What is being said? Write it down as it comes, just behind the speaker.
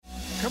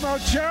Come on,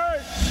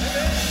 church.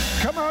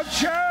 Come on,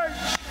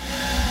 church.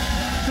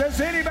 Does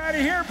anybody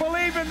here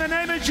believe in the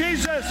name of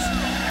Jesus?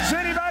 Does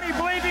anybody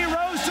believe he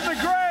rose to the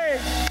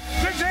grave?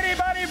 Does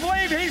anybody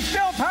believe he's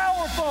still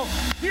powerful?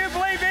 Do you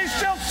believe he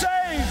still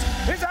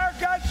saves? Is our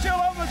God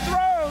still on the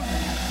throne?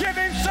 Give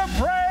him some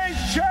praise,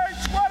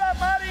 church. What a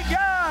mighty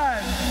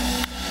God.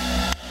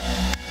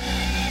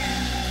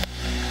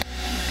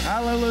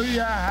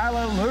 Hallelujah,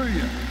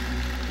 hallelujah.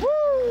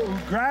 Woo!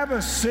 Grab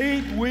a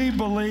seat, we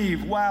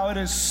believe. Wow, it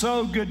is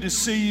so good to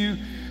see you.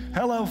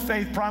 Hello,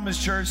 Faith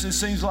Promise Church. It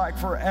seems like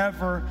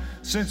forever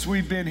since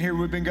we've been here.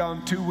 We've been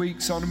gone 2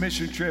 weeks on a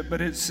mission trip,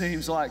 but it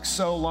seems like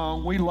so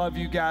long. We love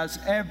you guys.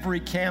 Every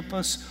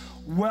campus,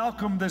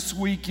 welcome this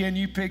weekend.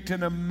 You picked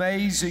an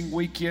amazing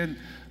weekend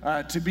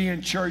to be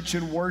in church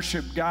and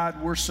worship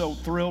God. We're so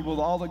thrilled with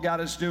all that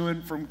God is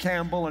doing from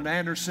Campbell and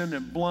Anderson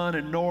and Blunt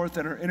and North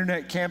and our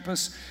internet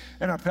campus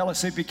and our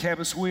Pellissippi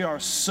campus. We are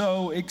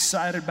so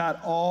excited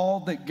about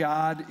all that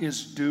God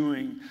is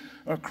doing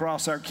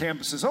across our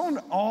campuses, on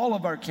all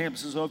of our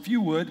campuses. So if you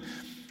would,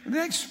 in the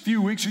next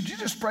few weeks, would you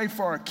just pray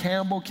for our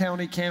Campbell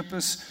County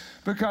campus?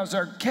 Because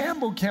our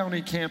Campbell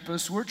County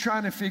campus, we're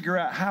trying to figure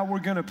out how we're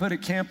going to put a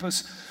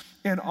campus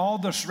in all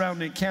the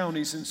surrounding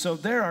counties. And so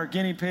they're our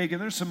guinea pig,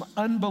 and there's some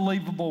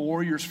unbelievable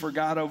warriors for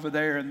God over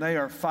there, and they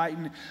are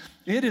fighting.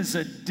 It is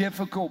a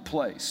difficult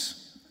place.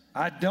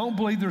 I don't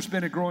believe there's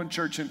been a growing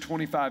church in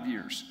 25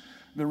 years,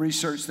 the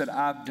research that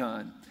I've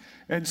done.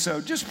 And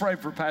so just pray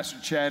for Pastor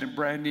Chad and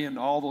Brandy and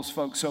all those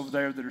folks over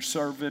there that are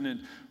serving, and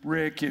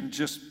Rick and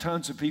just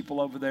tons of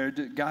people over there.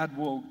 God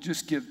will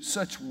just give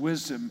such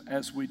wisdom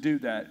as we do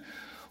that.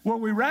 Well,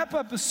 we wrap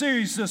up a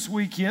series this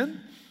weekend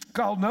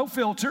called No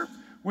Filter.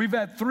 We've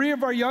had 3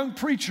 of our young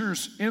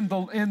preachers in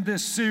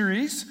this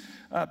series.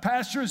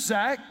 Pastor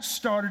Zach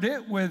started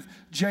it with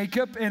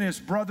Jacob and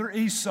his brother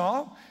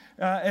Esau.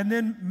 And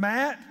then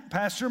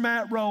Pastor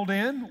Matt rolled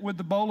in with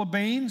the bowl of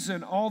beans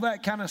and all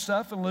that kind of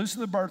stuff and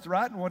losing the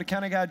birthright and what a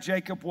kind of guy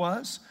Jacob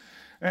was.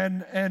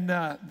 And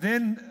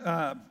then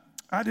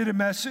I did a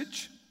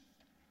message,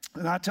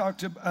 and I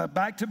talked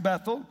back to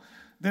Bethel.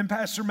 Then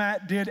Pastor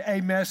Matt did a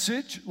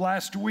message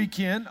last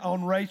weekend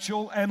on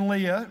Rachel and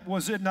Leah.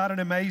 Was it not an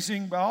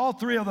amazing? All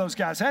 3 of those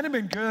guys. Hadn't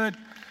it been good?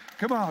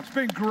 Come on, it's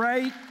been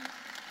great.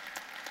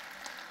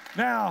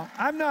 Now,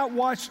 I've not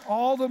watched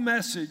all the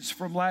message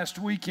from last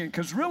weekend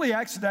because really,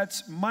 actually,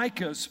 that's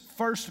Micah's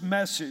first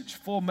message,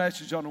 full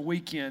message on a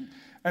weekend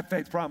at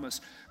Faith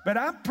Promise. But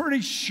I'm pretty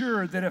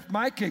sure that if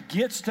Micah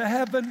gets to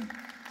heaven,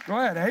 go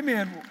ahead,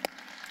 amen.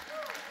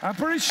 I'm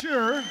pretty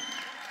sure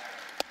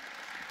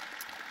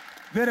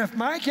that if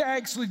Micah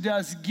actually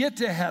does get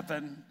to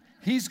heaven,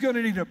 he's going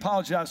to need to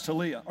apologize to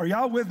Leah. Are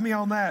y'all with me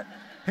on that?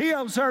 He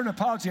owes her an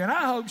apology, and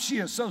I hope she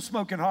is so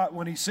smoking hot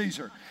when he sees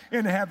her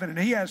in heaven, and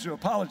he has to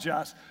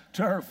apologize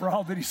to her for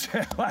all that he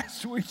said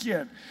last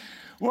weekend.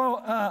 Well,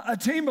 a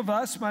team of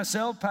us,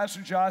 myself,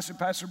 Pastor Josh, and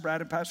Pastor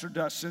Brad, and Pastor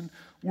Dustin,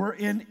 were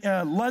in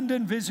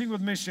London visiting with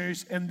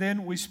missionaries, and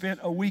then we spent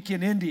a week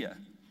in India.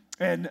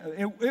 And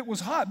it was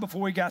hot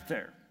before we got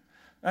there.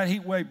 That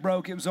heat wave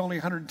broke. It was only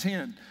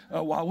 110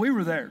 while we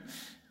were there.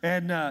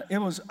 And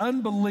it was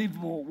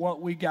unbelievable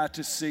what we got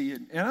to see.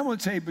 And I'm going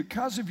to tell you,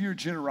 because of your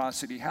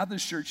generosity, how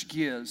this church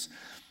gives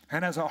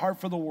and has a heart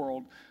for the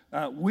world,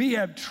 we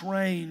have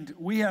provided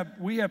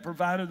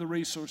the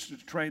resources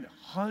to train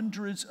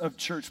hundreds of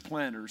church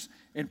planters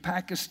in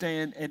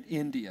Pakistan and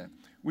India.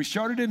 We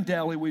started in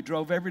Delhi. We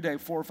drove every day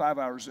 4 or 5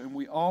 hours, and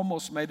we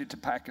almost made it to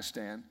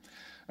Pakistan.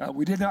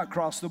 We did not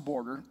cross the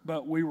border,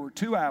 but we were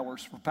 2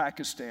 hours from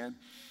Pakistan.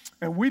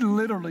 And we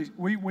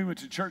went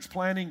to church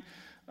planting,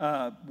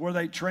 where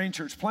they train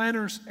church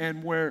planners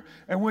and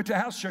went to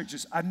house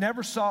churches. I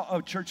never saw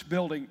a church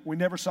building. We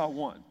never saw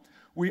one.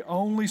 We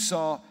only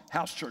saw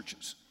house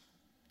churches.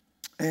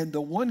 And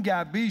the one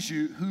guy,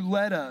 Bijou, who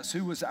led us,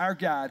 who was our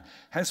guide,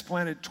 has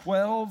planted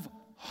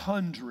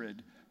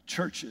 1,200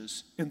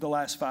 churches in the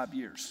last 5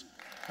 years.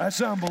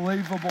 That's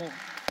unbelievable.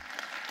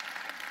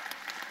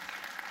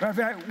 In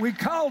fact, we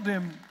called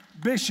him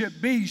Bishop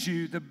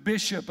Bijou, the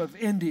Bishop of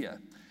India.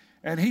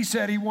 And he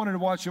said he wanted to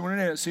watch the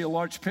internet, see a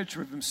large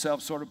picture of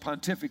himself sort of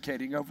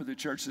pontificating over the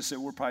church. They said,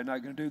 we're probably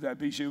not going to do that,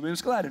 Bijou. But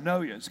it's glad to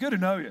know you. It's good to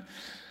know you.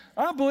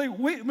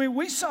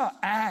 We saw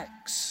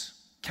Acts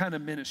kind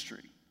of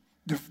ministry.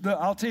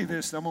 I'll tell you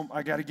this.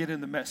 I got to get in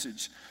the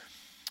message.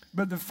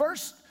 But the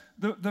first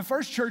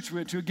church we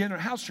went to, again, are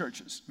house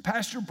churches.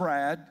 Pastor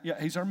Brad,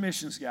 he's our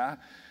missions guy.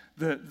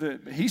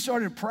 He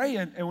started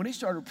praying, and when he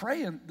started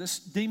praying, this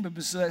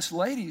demon-possessed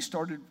lady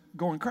started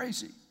going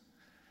crazy.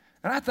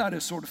 And I thought it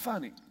was sort of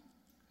funny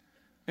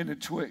in a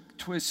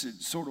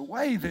twisted sort of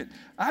way that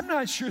I'm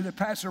not sure that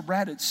Pastor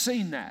Brad had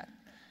seen that.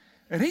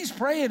 And he's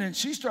praying, and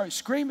she starts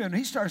screaming, and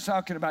he starts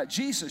talking about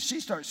Jesus. She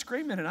starts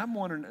screaming, and I'm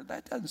wondering,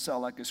 that doesn't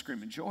sound like a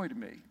screaming joy to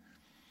me.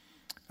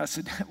 I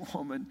said, that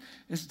woman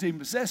is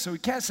demon-possessed. So we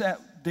cast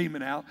that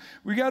demon out.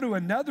 We go to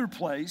another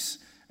place,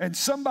 and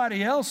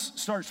somebody else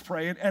starts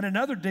praying, and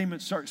another demon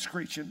starts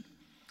screeching.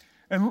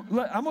 And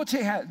I'm going to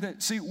tell you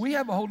how, we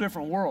have a whole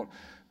different world.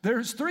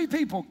 There's 3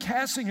 people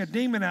casting a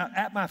demon out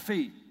at my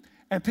feet.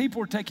 and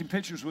people were taking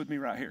pictures with me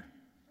right here.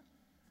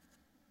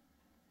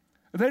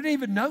 They didn't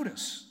even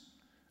notice.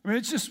 I mean,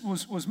 it just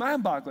was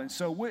mind-boggling.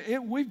 So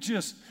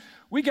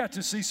we got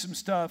to see some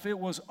stuff. It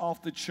was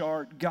off the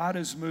chart. God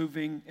is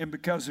moving, and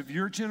because of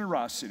your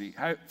generosity,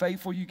 how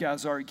faithful you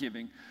guys are at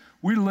giving,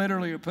 we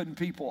literally are putting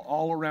people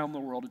all around the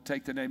world to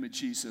take the name of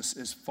Jesus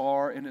as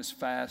far and as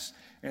fast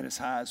and as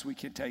high as we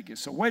can take it.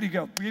 So way to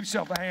go. Give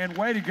yourself a hand.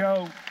 Way to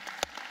go.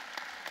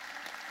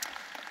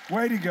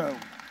 Way to go.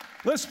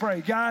 Let's pray.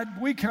 God,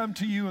 we come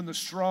to you in the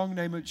strong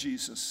name of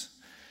Jesus.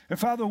 And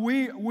Father,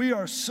 we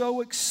are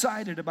so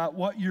excited about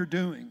what you're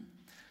doing.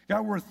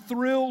 God, we're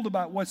thrilled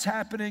about what's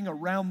happening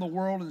around the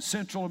world in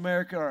Central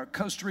America, our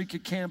Costa Rica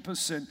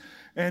campus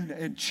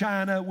and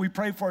China. We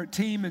pray for our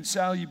team in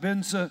Sal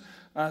Ubenza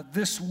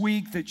this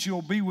week that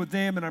you'll be with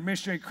them and our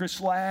missionary Chris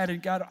Ladd.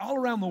 And God, all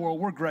around the world,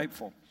 we're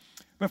grateful.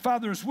 But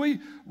Father, as we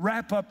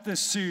wrap up this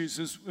series,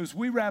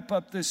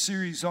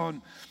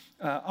 on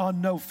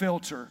No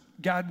Filter,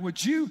 God,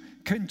 would you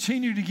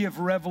continue to give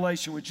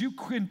revelation? Would you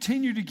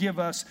continue to give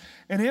us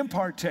an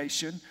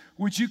impartation?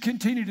 Would you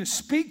continue to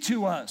speak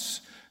to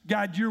us?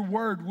 God, your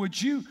word,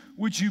 would you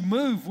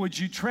move? Would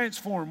you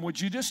transform?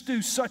 Would you just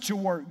do such a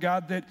work,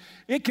 God, that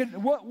it can,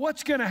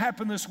 what's going to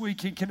happen this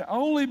week, it can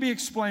only be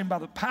explained by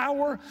the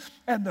power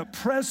and the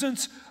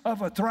presence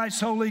of a thrice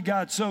holy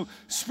God. So,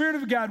 Spirit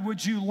of God,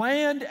 would you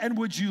land and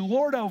would you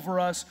lord over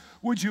us?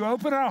 Would you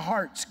open our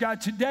hearts?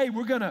 God, today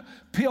we're going to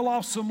peel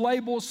off some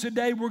labels.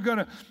 Today we're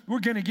going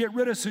to get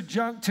rid of some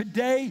junk.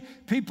 Today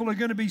people are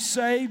going to be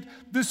saved.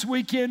 This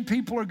weekend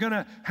people are going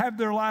to have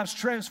their lives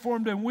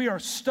transformed, and we are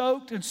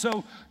stoked. And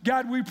so,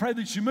 God, we pray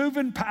that you move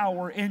in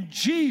power. In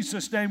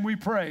Jesus' name we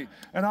pray.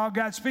 And all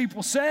God's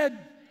people said,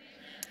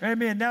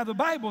 Amen. Now, the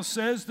Bible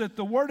says that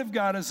the Word of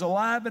God is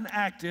alive and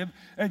active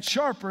and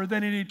sharper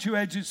than any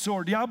two-edged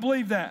sword. Do y'all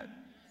believe that?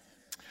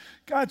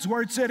 God's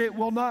Word said it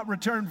will not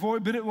return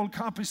void, but it will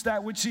accomplish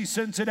that which He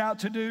sends it out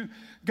to do.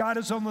 God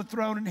is on the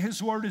throne, and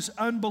His Word is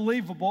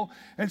unbelievable.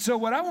 And so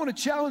what I want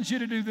to challenge you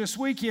to do this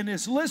weekend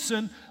is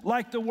listen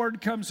like the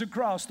Word comes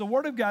across. The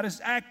Word of God is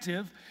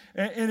active,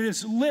 and it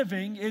is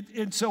living.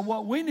 And so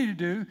what we need to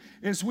do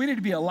is we need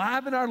to be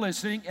alive in our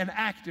listening and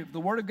active. The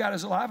Word of God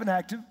is alive and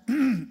active,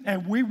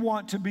 and we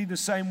want to be the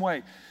same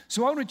way.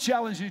 So I want to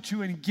challenge you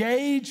to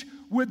engage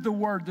with the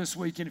Word this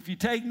week. And if you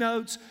take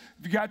notes,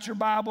 if you got your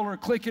Bible or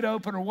click it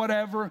open or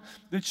whatever,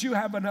 that you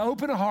have an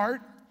open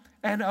heart,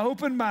 an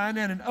open mind,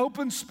 and an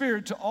open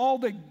spirit to all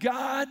that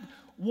God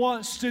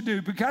wants to do.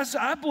 Because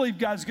I believe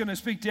God's going to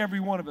speak to every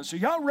one of us. Are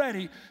y'all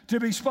ready to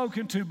be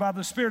spoken to by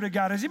the Spirit of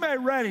God? Is anybody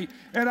ready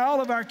at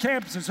all of our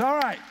campuses? All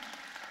right.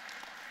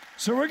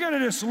 So we're going to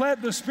just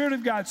let the Spirit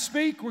of God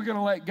speak. We're going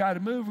to let God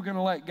move. We're going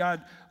to let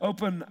God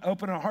open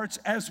our hearts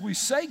as we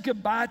say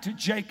goodbye to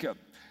Jacob.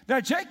 Now,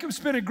 Jacob's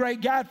been a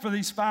great guide for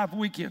these 5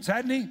 weekends,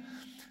 hasn't he?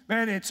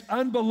 Man, it's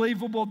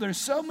unbelievable. There's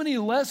so many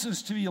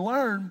lessons to be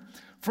learned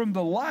from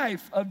the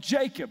life of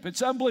Jacob.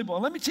 It's unbelievable.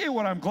 And let me tell you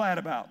what I'm glad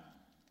about.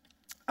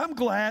 I'm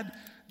glad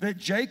that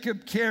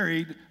Jacob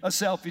carried a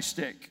selfie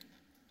stick.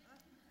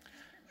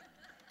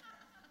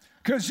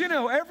 Because, you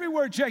know,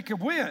 everywhere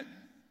Jacob went,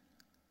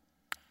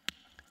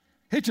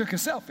 he took a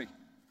selfie.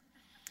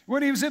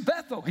 When he was at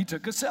Bethel, he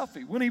took a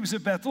selfie. When he was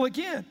at Bethel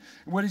again.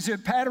 When he's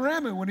at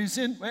Panorama,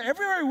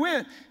 everywhere he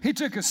went, he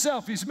took a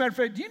selfie. As a matter of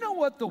fact, do you know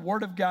what the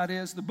Word of God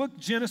is? The book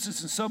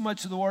Genesis and so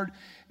much of the Word,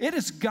 it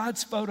is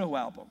God's photo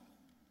album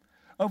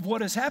of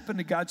what has happened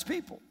to God's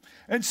people.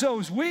 And so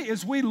as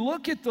we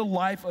look at the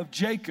life of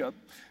Jacob,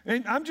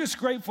 and I'm just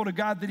grateful to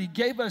God that He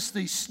gave us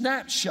these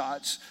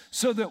snapshots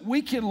so that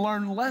we can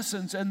learn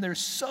lessons. And there's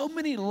so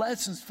many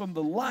lessons from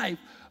the life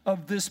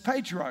of this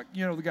patriarch,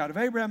 you know, the God of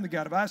Abraham, the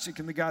God of Isaac,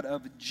 and the God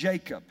of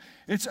Jacob.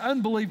 It's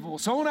unbelievable.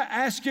 So I want to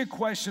ask you a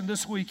question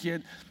this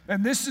weekend,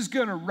 and this is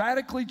going to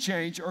radically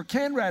change, or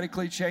can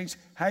radically change,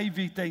 how you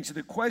view things. And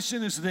the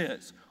question is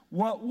this: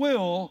 what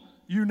will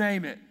you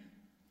name it?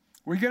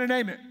 We're going to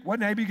name it.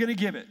 What name are you going to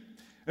give it?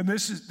 And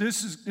this is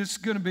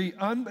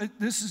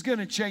going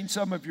to change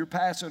some of your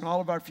past and all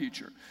of our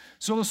future.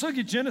 So let's look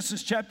at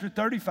Genesis chapter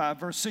 35,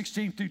 verse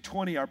 16 through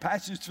 20, our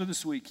passage for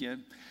this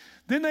weekend.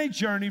 Then they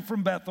journeyed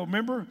from Bethel.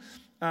 Remember,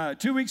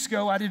 2 weeks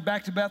ago, I did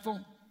back to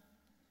Bethel.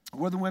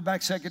 Whether went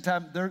back second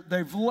time,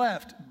 they've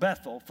left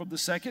Bethel for the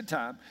second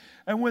time.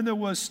 And when there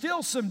was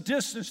still some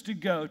distance to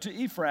go to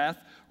Ephrath,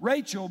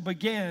 Rachel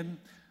began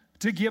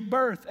to give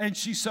birth, and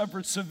she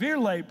suffered severe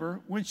labor.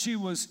 When she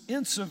was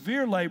in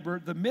severe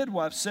labor, the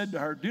midwife said to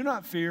her, "Do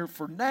not fear,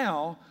 for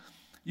now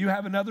you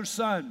have another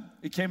son."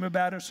 It came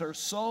about as her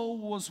soul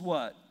was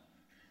what?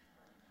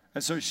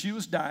 And so she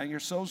was dying, her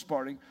soul was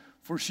parting,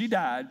 for she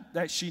died,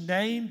 that she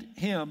named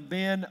him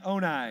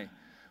Ben-Oni.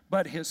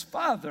 But his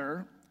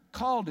father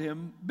called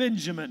him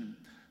Benjamin.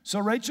 So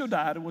Rachel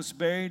died and was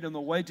buried on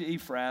the way to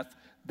Ephrath,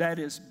 that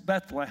is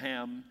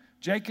Bethlehem.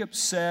 Jacob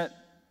set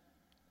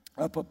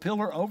up a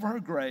pillar over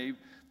her grave.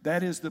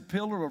 That is the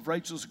pillar of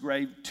Rachel's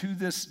grave to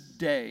this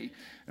day.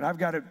 And I've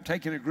got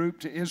taken a group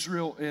to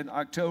Israel in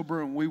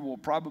October, and we will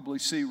probably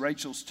see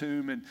Rachel's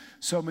tomb and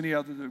so many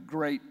other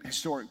great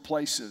historic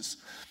places.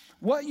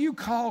 What you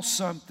call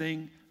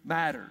something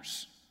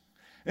matters.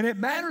 And it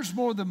matters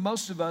more than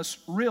most of us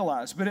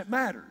realize, but it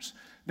matters.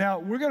 Now,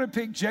 we're going to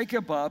pick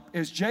Jacob up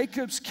as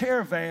Jacob's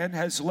caravan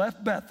has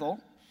left Bethel,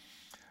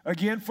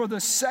 again, for the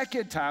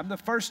second time. The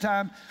first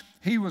time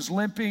he was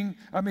limping.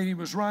 He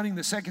was running.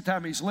 The second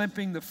time he's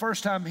limping. The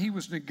first time he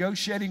was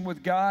negotiating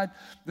with God.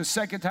 The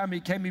second time he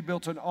came, he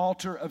built an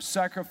altar of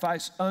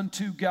sacrifice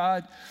unto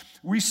God.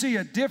 We see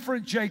a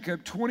different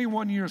Jacob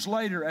 21 years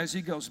later as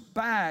he goes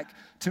back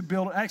to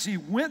build. Actually, he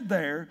went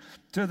there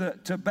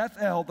to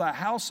Bethel, the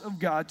house of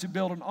God, to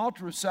build an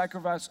altar of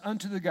sacrifice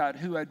unto the God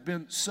who had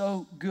been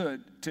so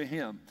good to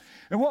him.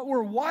 And what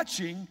we're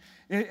watching,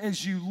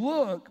 as you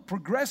look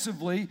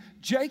progressively,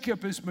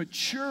 Jacob is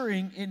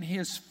maturing in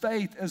his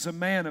faith as a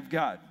man of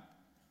God.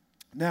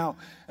 Now,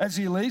 as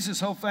he leaves, his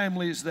whole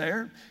family is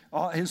there.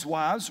 His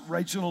wives,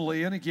 Rachel and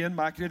Leah, and again,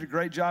 Mike did a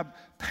great job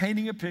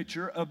painting a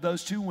picture of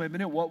those two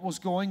women and what was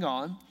going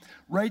on.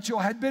 Rachel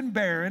had been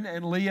barren,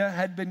 and Leah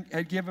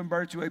had given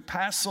birth to a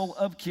passel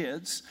of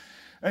kids.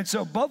 And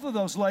so both of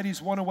those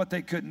ladies wanted what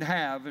they couldn't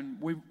have, and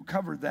we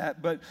covered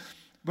that. But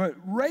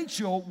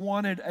Rachel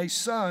wanted a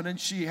son, and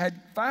she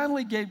had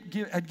finally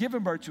had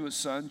given birth to a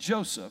son,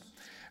 Joseph.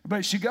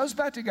 But she goes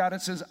back to God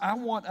and says, I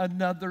want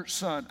another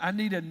son. I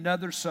need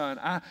another son.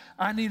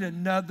 I need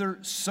another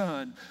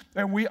son.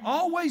 And we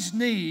always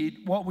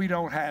need what we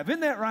don't have. Isn't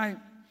that right?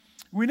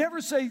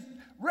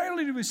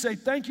 Rarely do we say,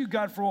 thank you,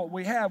 God, for what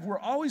we have. We're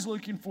always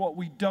looking for what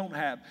we don't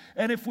have.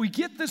 And if we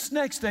get this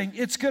next thing,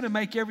 it's going to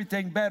make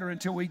everything better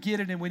until we get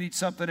it and we need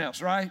something else,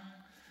 right?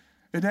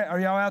 Are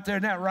y'all out there?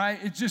 Isn't that right?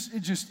 It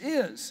just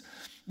is.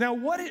 Now,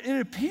 what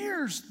it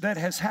appears that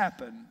has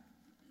happened,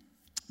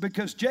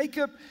 because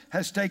Jacob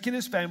has taken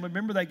his family.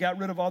 Remember, they got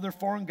rid of all their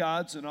foreign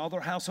gods and all their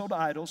household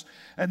idols,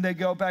 and they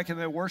go back and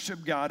they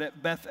worship God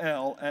at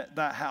Bethel, at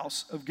the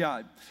house of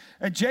God.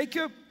 And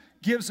Jacob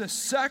gives a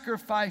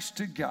sacrifice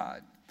to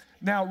God.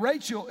 Now,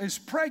 Rachel gets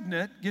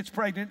pregnant,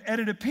 and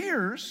it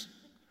appears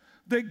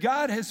that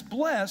God has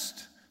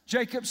blessed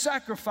Jacob's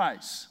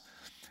sacrifice.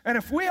 And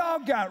if we all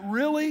got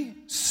really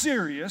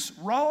serious,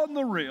 raw and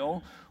the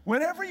real,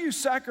 whenever you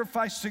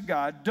sacrifice to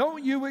God,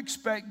 don't you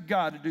expect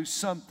God to do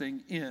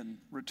something in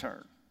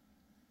return?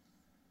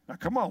 Now,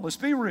 come on, let's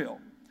be real.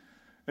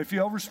 If you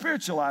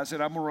over-spiritualize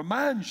it, I'm going to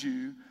remind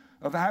you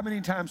of how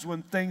many times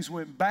when things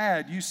went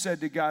bad, you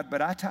said to God,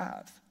 but I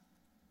tithe.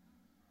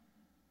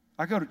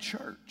 I go to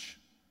church.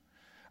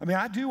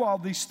 I do all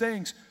these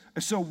things.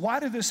 So why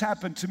did this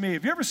happen to me?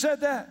 Have you ever said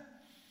that?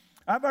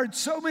 I've heard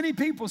so many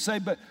people say,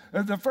 but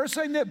the first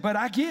thing but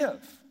I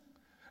give.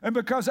 And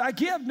because I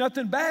give,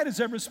 nothing bad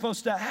is ever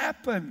supposed to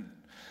happen.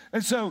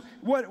 And so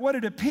what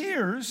it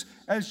appears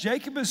as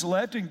Jacob is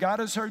left, and God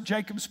has heard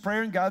Jacob's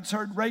prayer, and God's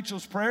heard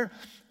Rachel's prayer,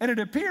 and it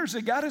appears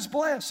that God has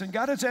blessed, and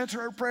God has answered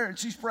her prayer, and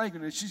she's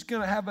pregnant, and she's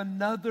going to have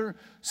another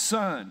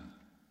son.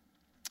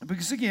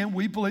 Because again,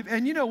 we believe,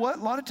 and you know what?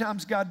 A lot of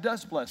times God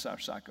does bless our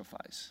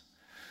sacrifice.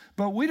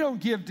 But we don't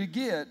give to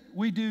get.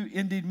 We do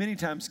indeed many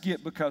times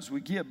get because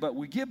we give, but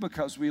we give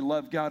because we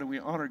love God and we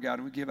honor God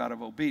and we give out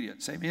of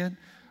obedience. Amen?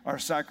 Our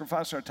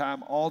sacrifice, our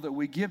time, all that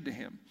we give to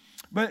him.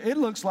 But it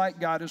looks like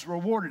God has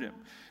rewarded him.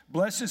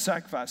 Bless his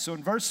sacrifice. So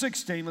in verse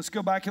 16, let's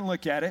go back and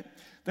look at it.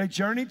 They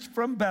journeyed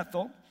from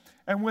Bethel,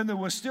 and when there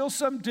was still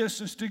some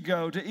distance to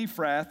go to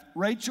Ephrath,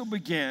 Rachel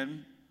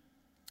began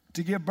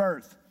to give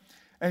birth.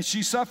 And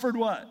she suffered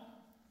what?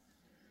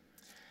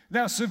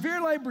 Now,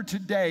 severe labor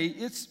today,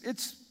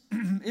 it's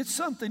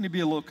something to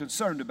be a little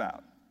concerned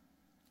about.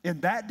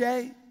 In that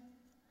day,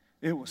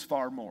 it was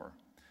far more.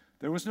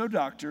 There was no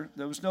doctor.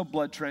 There was no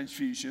blood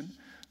transfusion.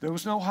 There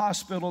was no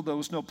hospital. There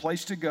was no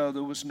place to go.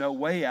 There was no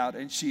way out,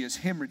 and she is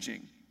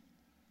hemorrhaging.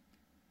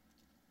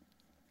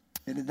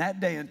 And in that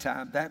day and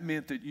time, that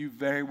meant that you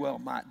very well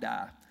might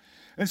die.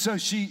 And so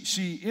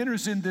she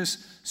enters in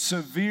this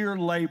severe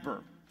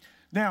labor.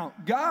 Now,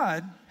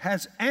 God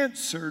has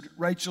answered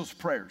Rachel's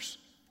prayers.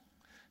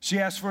 She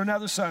asked for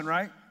another son,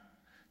 right?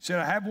 She said,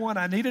 I have one,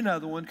 I need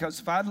another one, because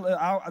if I'm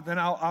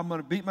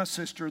going to beat my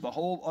sister, the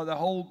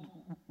whole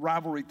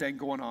rivalry thing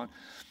going on.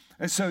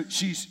 And so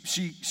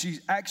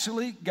she's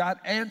actually, God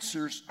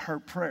answers her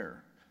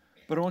prayer.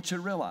 But I want you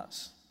to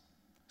realize,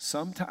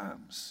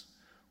 sometimes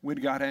when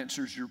God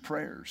answers your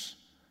prayers,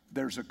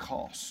 there's a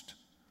cost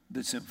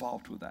that's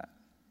involved with that.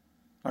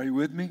 Are you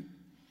with me?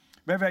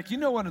 Matter of fact, you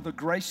know one of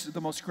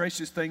the most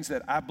gracious things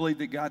that I believe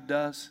that God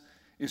does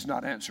is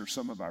not answer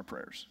some of our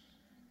prayers.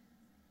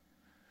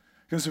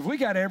 Because if we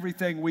got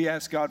everything we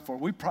ask God for,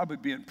 we'd probably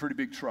be in pretty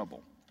big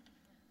trouble.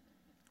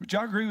 Would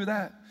y'all agree with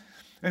that?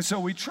 And so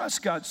we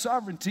trust God's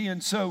sovereignty.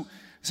 And so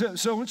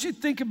once you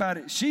think about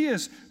it, she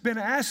has been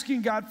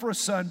asking God for a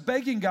son,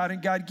 begging God,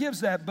 and God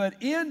gives that. But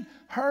in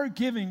her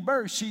giving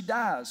birth, she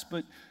dies.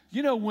 But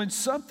you know, when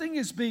something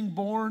is being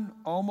born,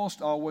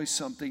 almost always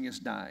something is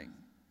dying.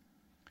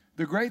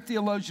 The great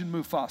theologian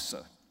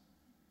Mufasa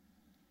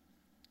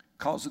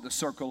calls it the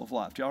circle of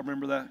life. Do y'all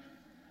remember that?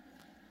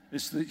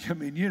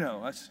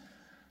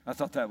 I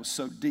thought that was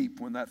so deep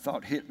when that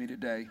thought hit me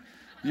today.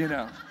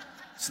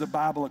 It's the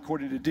Bible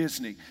according to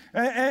Disney.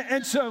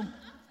 And so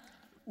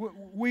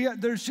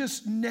there's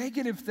just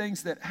negative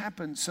things that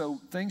happen. So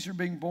things are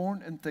being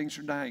born and things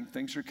are dying.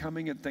 Things are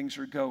coming and things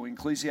are going.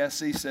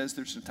 Ecclesiastes says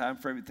there's a time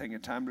for everything, a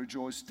time to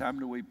rejoice, a time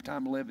to weep, a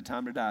time to live, a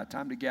time to die, a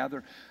time to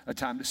gather, a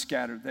time to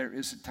scatter. There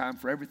is a time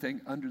for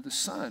everything under the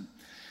sun.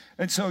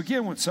 And so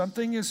again, when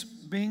something is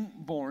being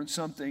born,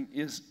 something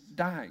is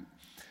dying.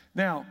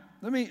 Now,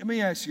 let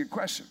me ask you a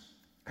question.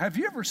 Have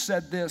you ever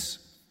said this?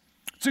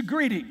 It's a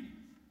greeting.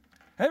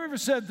 Have you ever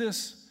said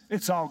this?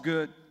 It's all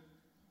good.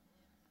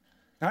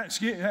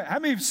 How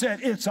many have said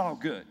it's all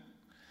good?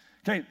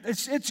 Okay,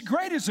 it's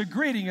great as a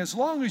greeting as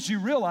long as you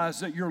realize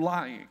that you're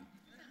lying.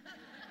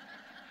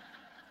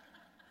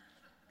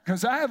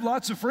 Because I have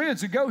lots of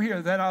friends that go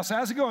here that I'll say,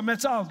 how's it going?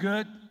 It's all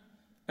good.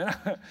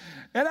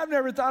 And I've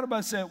never thought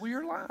about saying, well,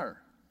 you're a liar.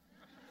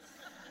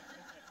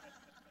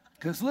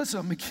 Because listen,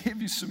 I'm going to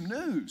give you some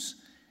news.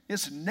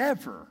 It's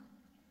never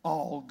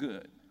all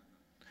good.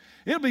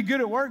 It'll be good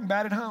at work and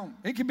bad at home.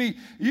 You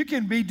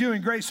can be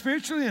doing great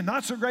spiritually and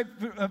not so great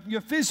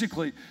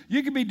physically.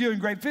 You can be doing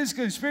great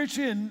physically and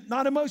spiritually and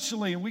not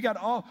emotionally. And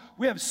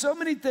we have so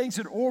many things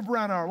that orb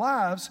around our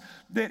lives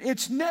that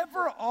it's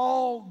never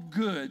all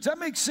good. Does that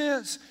make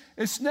sense?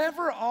 It's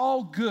never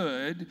all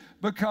good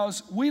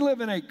because we live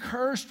in a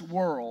cursed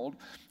world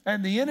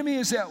and the enemy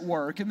is at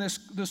work, and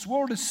this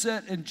world is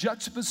set in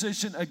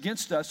juxtaposition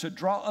against us to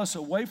draw us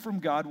away from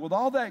God. With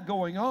all that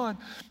going on,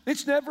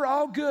 it's never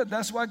all good.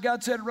 That's why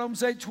God said in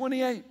Romans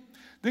 8:28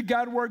 that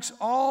God works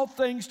all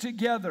things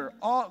together.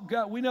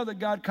 We know that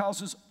God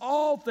causes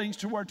all things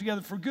to work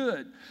together for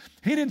good.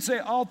 He didn't say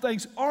all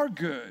things are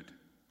good.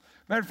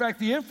 Matter of fact,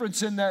 the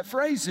inference in that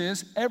phrase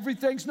is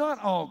everything's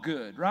not all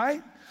good,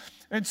 right?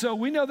 And so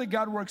we know that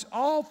God works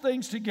all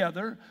things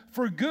together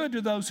for good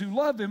to those who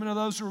love him and to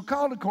those who are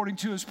called according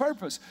to his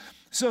purpose.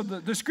 So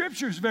the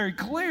scripture is very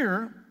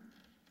clear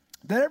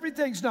that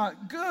everything's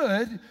not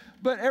good,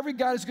 but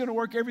God is going to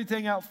work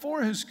everything out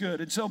for his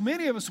good. And so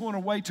many of us want to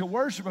wait to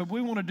worship, but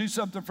we want to do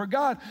something for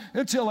God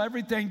until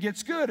everything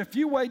gets good. If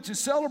you wait to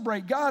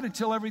celebrate God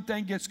until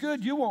everything gets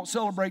good, you won't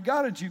celebrate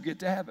God until you get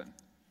to heaven.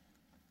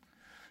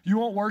 You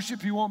won't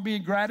worship, you won't be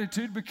in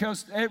gratitude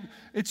because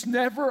it's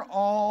never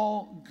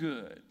all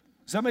good.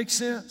 Does that make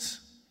sense?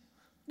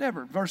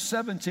 Never. Verse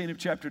 17 of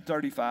chapter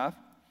 35.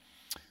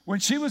 When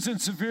she was in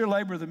severe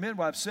labor, the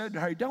midwife said to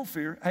her, don't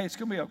fear. Hey, it's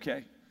going to be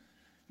okay.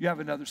 You have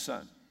another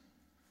son.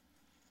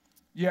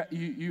 Yeah,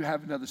 you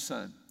have another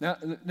son.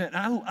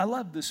 Now I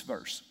love this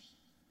verse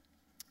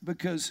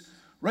because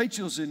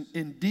Rachel's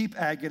in deep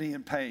agony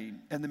and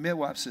pain, and the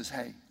midwife says,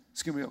 hey,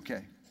 it's going to be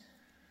okay.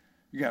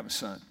 You have a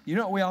son. You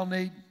know what we all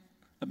need?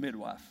 A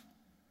midwife.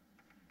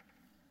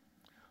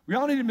 We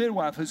all need a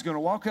midwife who's going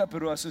to walk up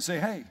to us and say,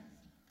 hey,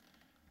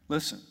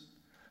 listen,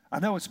 I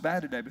know it's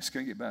bad today, but it's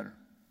going to get better.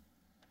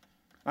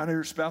 I know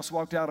your spouse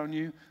walked out on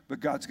you, but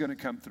God's going to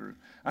come through.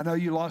 I know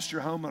you lost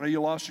your home. I know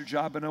you lost your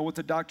job. I know what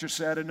the doctor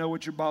said. I know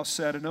what your boss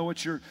said. I know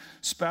what your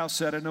spouse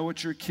said. I know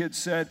what your kids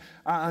said.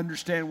 I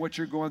understand what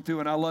you're going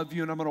through, and I love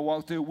you, and I'm going to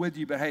walk through it with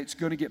you, but hey, it's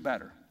going to get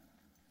better.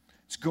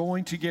 It's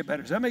going to get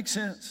better. Does that make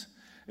sense?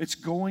 It's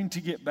going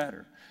to get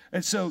better.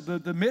 And so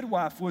the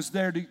midwife was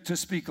there to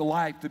speak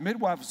life. The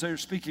midwife was there to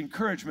speak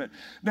encouragement.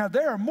 Now,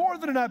 there are more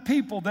than enough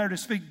people there to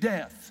speak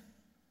death,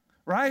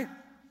 right?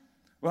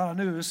 Well, I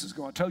knew this is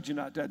going, I told you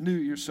not to. I knew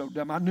you're so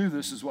dumb. I knew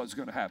this is what's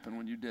going to happen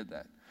when you did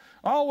that.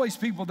 Always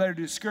people there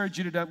to discourage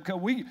you to dumb.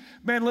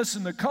 Man,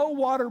 listen, the cold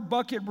water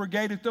bucket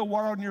brigade to throw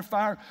water on your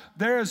fire,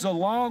 there is a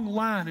long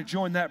line to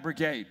join that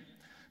brigade.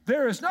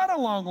 There is not a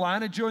long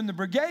line to join the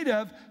brigade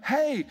of,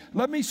 hey,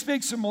 let me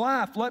speak some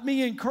life. Let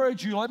me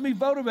encourage you. Let me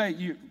motivate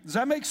you. Does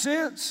that make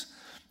sense?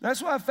 That's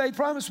why Faith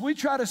Promise, we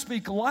try to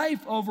speak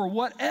life over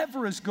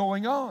whatever is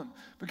going on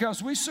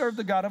because we serve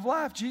the God of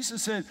life.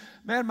 Jesus said,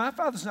 man, my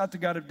Father's not the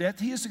God of death.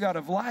 He is the God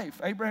of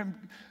life. Abraham,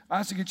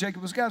 Isaac, and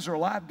Jacob, those guys are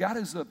alive. God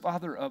is the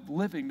Father of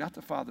living, not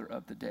the Father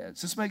of the dead.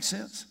 Does this make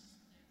sense?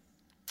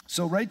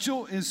 So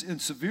Rachel is in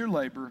severe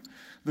labor.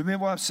 The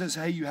midwife says,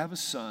 hey, you have a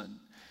son.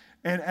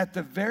 And at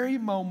the very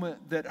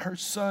moment that her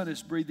son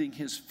is breathing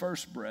his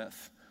first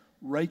breath,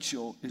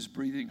 Rachel is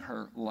breathing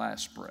her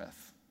last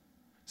breath.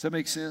 Does that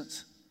make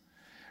sense?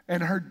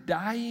 And her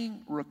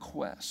dying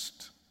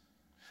request.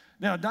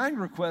 Now, dying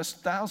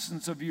request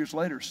thousands of years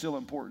later is still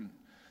important.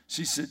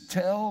 She said,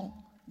 tell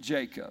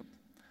Jacob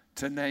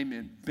to name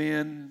him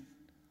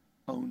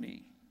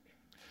Ben-Oni.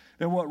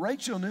 Now, what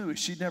Rachel knew is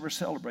she'd never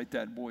celebrate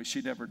that boy.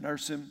 She'd never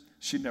nurse him.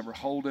 She'd never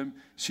hold him.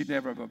 She'd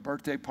never have a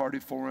birthday party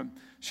for him.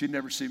 She'd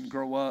never see him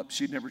grow up.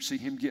 She'd never see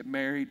him get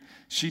married.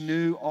 She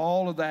knew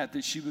all of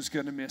that she was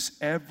going to miss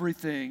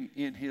everything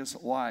in his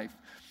life.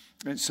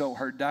 And so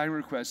her dying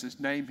request is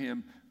name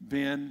him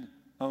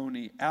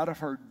Ben-Oni. Out of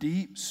her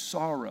deep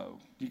sorrow,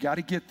 you got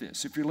to get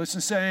this. If you're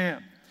listening, say I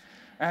am.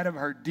 Out of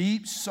her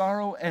deep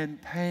sorrow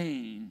and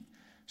pain,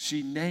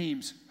 she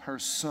names her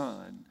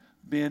son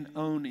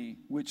Ben-Oni,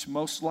 which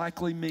most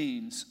likely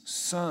means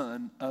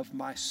son of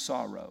my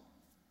sorrow.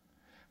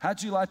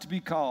 How'd you like to be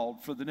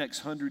called for the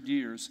next 100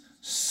 years?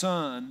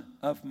 Son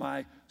of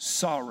my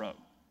sorrow.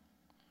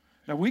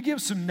 Now, we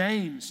give some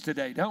names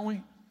today, don't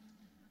we?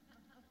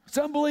 It's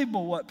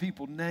unbelievable what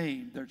people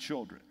name their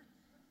children.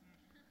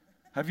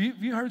 Have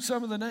you heard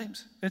some of the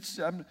names?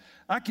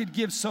 I could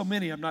give so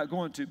many, I'm not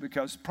going to,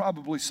 because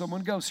probably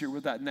someone goes here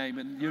with that name,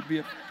 and you'd be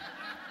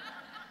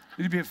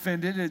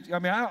offended. I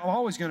mean, I'm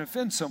always going to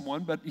offend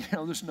someone, but,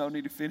 there's no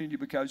need offending you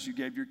because you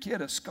gave your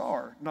kid a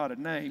scar, not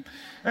a name.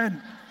 And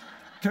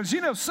because,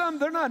 some,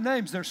 they're not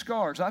names, they're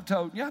scars. I've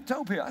told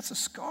people, that's a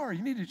scar.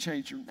 You need to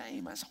change your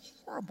name. That's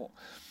horrible.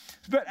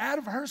 But out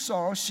of her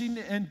sorrow, she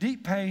in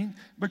deep pain,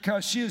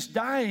 because she is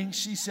dying,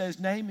 she says,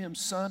 name him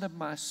son of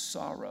my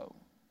sorrow.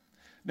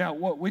 Now,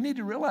 what we need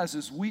to realize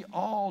is we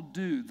all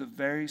do the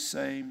very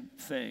same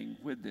thing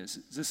with this.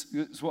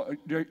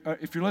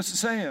 If you're listening,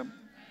 say him.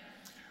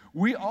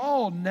 We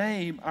all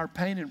name our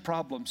pain and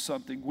problems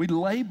something. We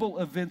label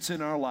events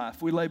in our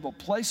life. We label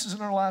places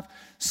in our life,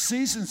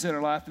 seasons in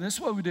our life, and this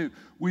is what we do.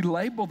 We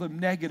label them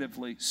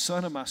negatively,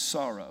 son of my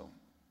sorrow,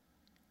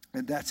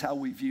 and that's how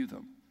we view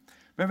them.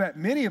 Remember,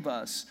 many of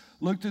us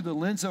look through the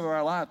lens of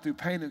our life through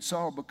pain and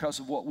sorrow because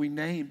of what we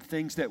named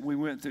things that we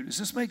went through. Does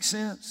this make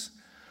sense?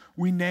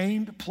 We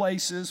named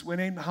places, we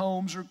named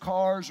homes or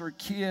cars or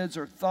kids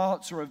or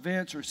thoughts or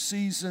events or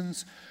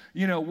seasons.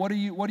 What do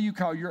you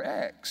call your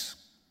ex?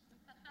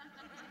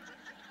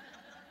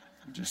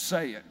 I'm just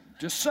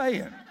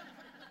saying.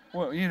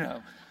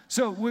 Well,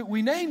 so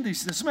we named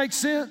these. This makes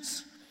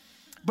sense?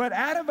 But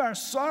out of our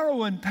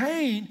sorrow and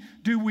pain,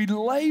 do we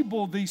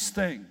label these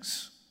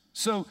things?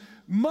 So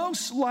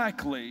most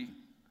likely,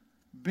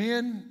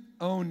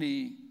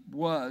 Ben-Oni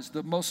was,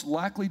 the most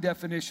likely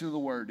definition of the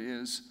word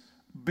is,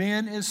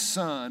 Ben is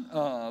son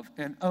of,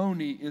 and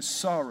Oni is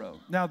sorrow.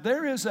 Now,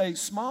 there is a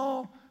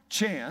small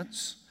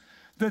chance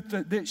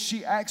that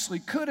she actually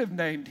could have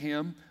named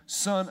him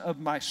son of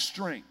my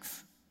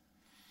strength,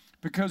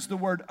 because the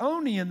word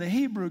Oni in the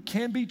Hebrew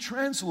can be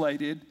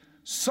translated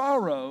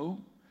sorrow,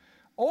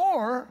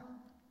 or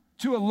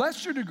to a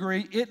lesser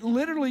degree, it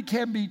literally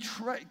can be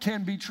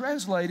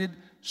translated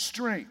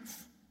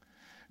strength.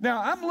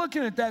 Now, I'm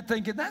looking at that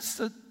thinking, that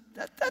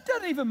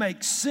doesn't even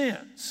make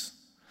sense.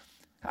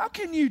 How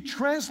can you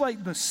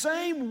translate the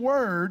same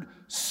word,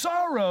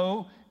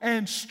 sorrow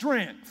and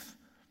strength?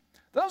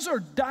 Those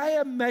are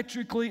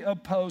diametrically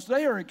opposed.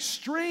 They are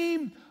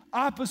extreme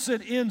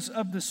opposite ends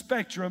of the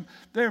spectrum.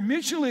 They're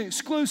mutually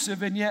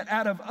exclusive, and yet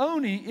out of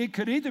Oni, it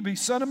could either be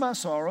son of my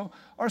sorrow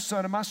or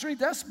son of my strength.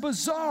 That's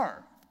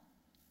bizarre.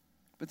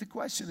 But the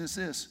question is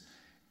this,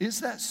 is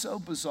that so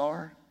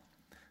bizarre?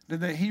 In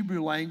the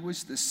Hebrew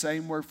language, the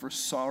same word for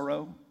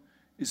sorrow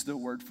is the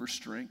word for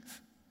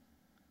strength.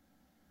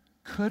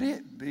 Could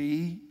it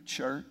be,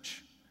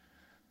 church,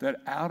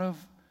 that out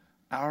of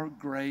our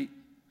great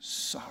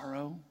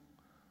sorrow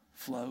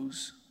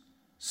flows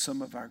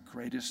some of our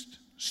greatest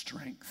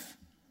strength?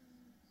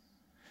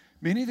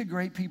 Many of the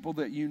great people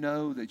that you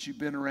know, that you've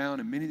been around,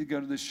 and many that go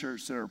to this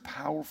church that are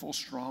powerful,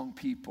 strong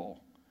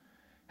people,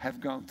 have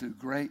gone through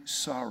great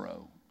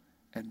sorrow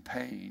and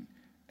pain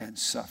and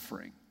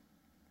suffering.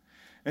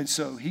 And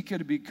so he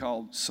could be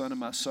called son of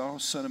my sorrow,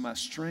 son of my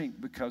strength,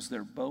 because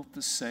they're both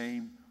the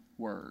same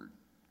word.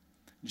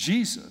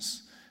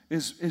 Jesus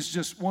is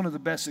just one of the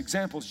best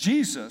examples.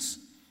 Jesus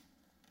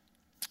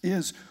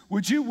is,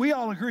 we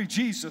all agree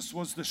Jesus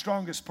was the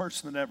strongest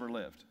person that ever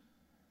lived.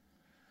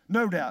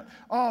 No doubt.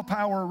 All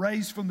power,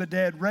 raised from the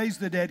dead, raised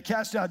the dead,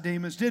 cast out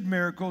demons, did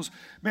miracles.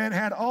 Man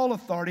had all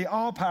authority,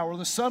 all power,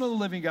 the Son of the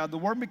living God. The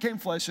Word became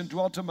flesh and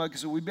dwelt among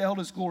us, and we beheld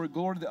his glory,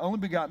 glory to the only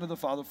begotten of the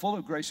Father, full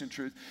of grace and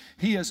truth.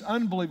 He is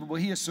unbelievable.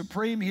 He is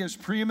supreme. He is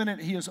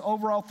preeminent. He is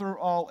over all, through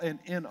all, and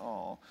in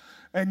all.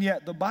 And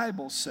yet the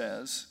Bible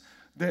says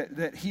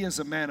that he is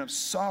a man of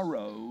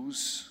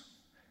sorrows,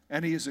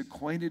 and he is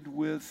acquainted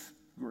with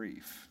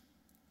grief.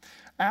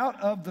 Out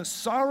of the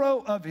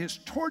sorrow of his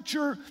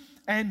torture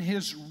and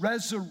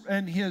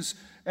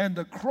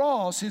the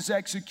cross, his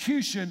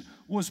execution,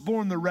 was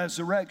born the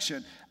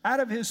resurrection. Out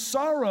of his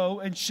sorrow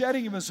and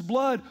shedding of his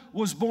blood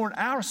was born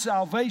our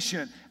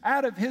salvation.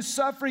 Out of his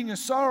suffering and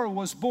sorrow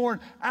was born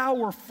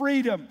our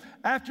freedom.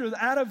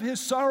 Out of his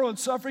sorrow and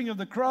suffering of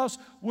the cross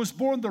was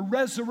born the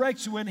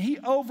resurrection, when he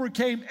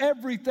overcame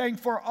everything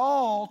for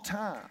all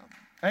time.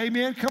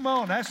 Amen? Come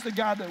on, that's the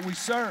God that we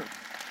serve.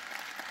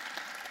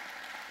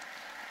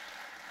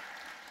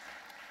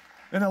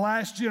 In the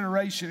last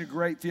generation, a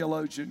great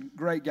theologian,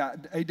 great guy,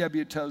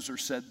 A.W. Tozer,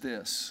 said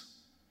this: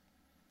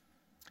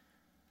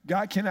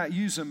 God cannot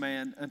use a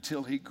man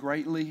until he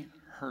greatly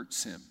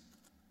hurts him.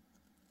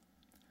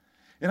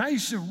 And I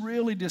used to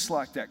really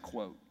dislike that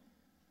quote,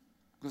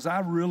 because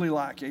I really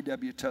like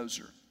A.W.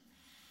 Tozer.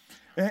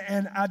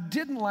 And I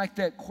didn't like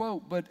that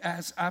quote, but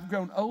as I've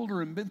grown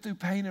older and been through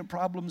pain and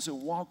problems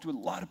and walked with a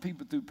lot of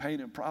people through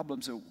pain and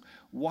problems and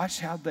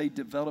watched how they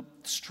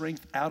developed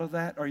strength out of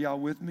that, are y'all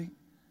with me?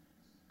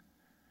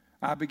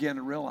 I began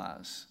to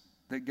realize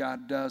that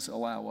God does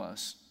allow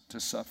us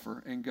to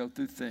suffer and go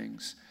through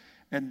things,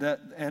 and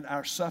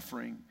our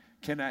suffering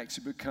can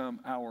actually become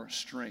our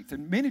strength.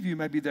 And many of you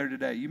may be there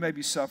today. You may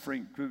be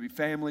suffering. It could be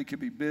family, could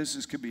be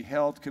business, could be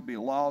health, could be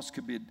loss,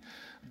 could be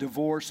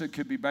divorce, it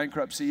could be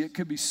bankruptcy. It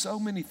could be so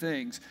many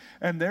things.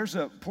 And there's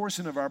a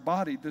portion of our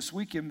body this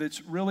weekend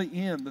that's really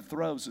in the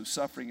throes of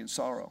suffering and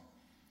sorrow.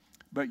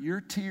 But your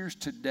tears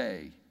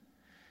today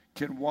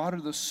can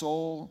water the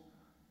soil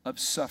of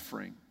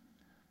suffering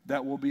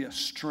that will be a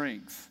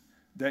strength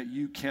that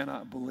you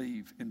cannot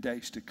believe in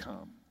days to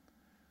come.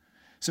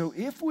 So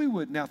if we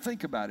would, now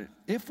think about it,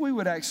 if we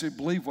would actually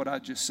believe what I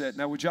just said,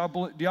 now do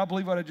y'all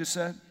believe what I just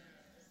said?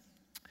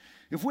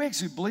 If we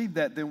actually believe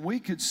that, then we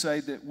could say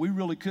that we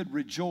really could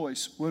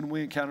rejoice when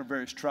we encounter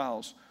various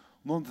trials.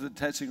 One of the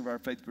testing of our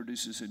faith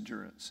produces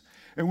endurance.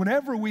 And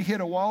whenever we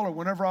hit a wall, or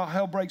whenever all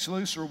hell breaks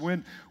loose, or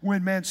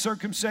when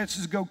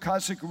circumstances go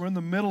caustic, or we're in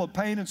the middle of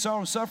pain and sorrow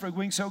and suffering,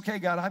 we can say, okay,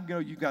 God,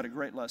 you've got a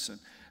great lesson,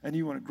 and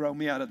you want to grow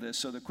me out of this.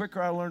 So the quicker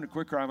I learn, the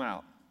quicker I'm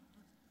out.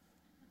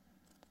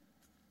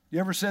 You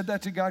ever said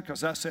that to God?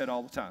 Because I say it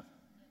all the time.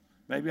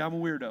 Maybe I'm a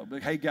weirdo,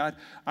 but hey, God,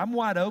 I'm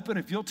wide open.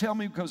 If you'll tell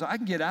me, because I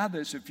can get out of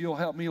this if you'll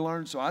help me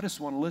learn. So I just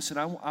want to listen.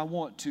 I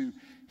want to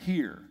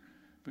hear,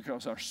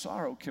 because our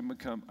sorrow can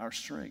become our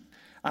strength.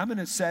 I'm in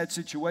a sad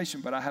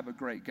situation, but I have a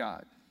great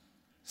God.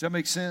 Does that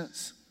make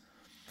sense?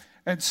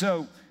 And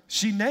so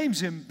she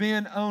names him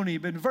Ben-Oni.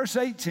 But in verse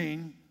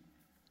 18,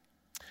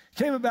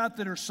 came about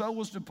that her soul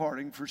was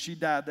departing, for she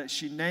died, that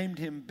she named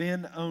him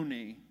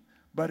Ben-Oni,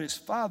 but his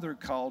father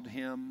called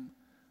him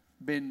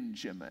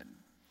Benjamin.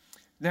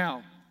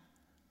 Now,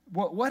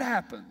 what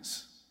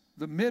happens?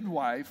 The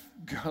midwife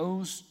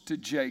goes to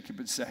Jacob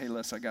and says, hey,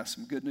 listen, I got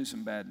some good news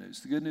and bad news.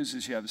 The good news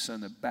is you have a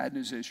son. The bad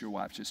news is your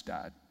wife just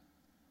died.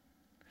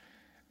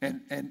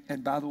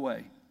 And by the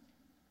way,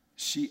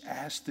 she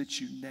asked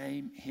that you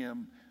name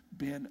him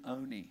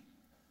Ben-Oni.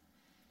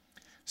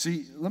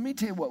 See, let me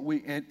tell you what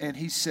and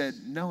he said,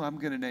 no, I'm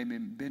going to name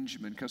him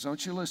Benjamin, because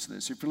don't you listen to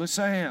this. If you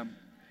listen to him,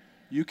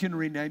 you can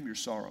rename your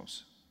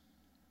sorrows.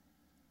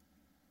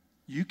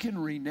 You can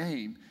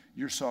rename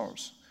your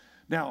sorrows.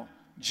 Now,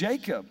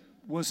 Jacob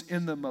was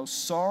in the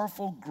most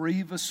sorrowful,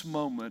 grievous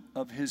moment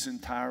of his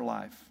entire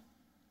life.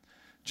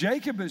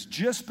 Jacob has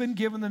just been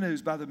given the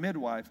news by the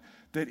midwife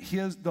that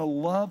the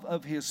love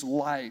of his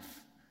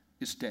life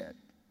is dead.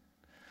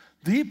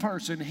 The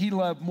person he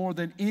loved more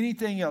than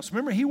anything else.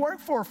 Remember, he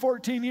worked for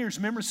 14 years.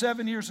 Remember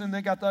 7 years and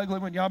they got the ugly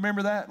one? Y'all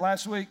remember that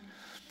last week?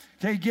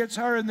 Okay, he gets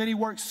her, and then he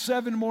works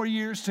 7 more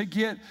years to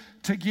get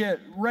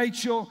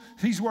Rachel.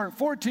 He's worked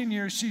 14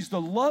 years. She's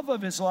the love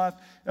of his life.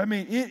 I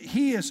mean,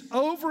 he is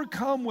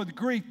overcome with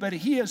grief, but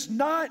he is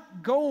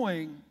not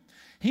going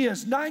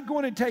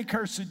to take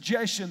her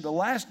suggestion, the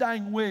last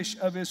dying wish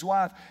of his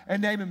wife,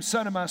 and name him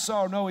son of my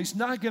sorrow. No, he's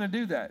not going to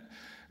do that.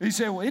 He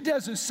said, well, it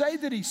doesn't say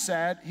that he's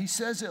sad. He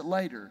says it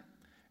later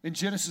in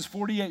Genesis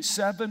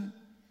 48:7.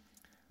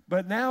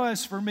 But now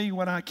as for me,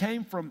 when I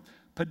came from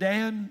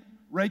Padan,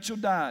 Rachel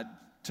died.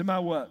 To my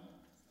what?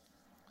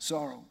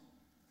 Sorrow.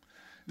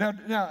 Now,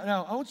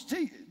 I want you to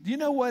tell you, do you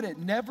know what? It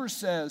never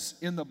says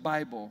in the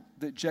Bible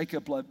that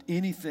Jacob loved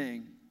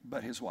anything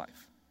but his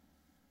wife.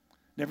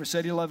 Never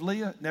said he loved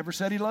Leah. Never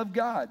said he loved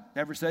God.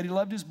 Never said he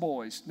loved his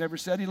boys. Never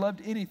said he loved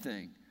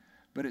anything.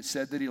 But it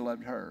said that he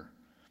loved her.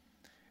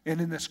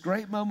 And in this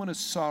great moment of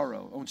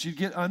sorrow, I want you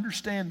to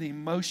understand the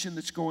emotion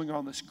that's going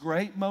on, this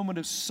great moment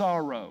of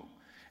sorrow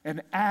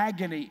and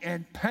agony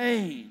and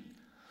pain.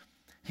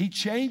 He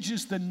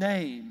changes the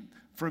name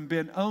from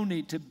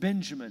Ben-Oni to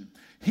Benjamin.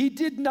 He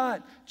did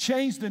not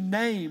change the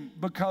name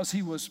because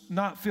he was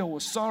not filled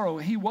with sorrow.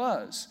 He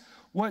was.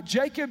 What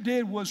Jacob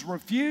did was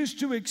refuse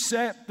to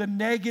accept the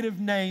negative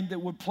name that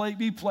would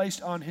be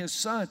placed on his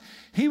son.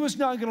 He was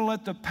not going to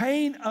let the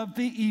pain of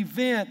the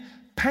event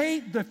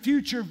paint the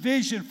future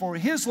vision for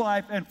his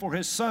life and for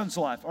his son's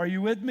life. Are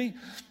you with me?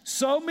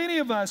 So many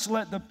of us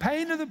let the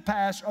pain of the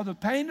past or the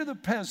pain of the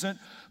present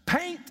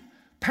paint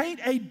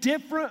a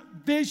different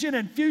vision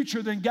and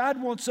future than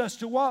God wants us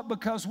to walk,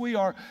 because we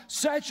are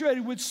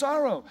saturated with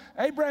sorrow.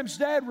 Abraham's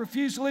dad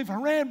refused to leave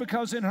Haran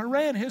because in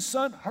Haran, his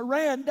son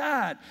Haran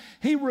died.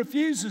 He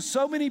refuses.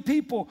 So many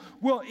people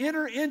will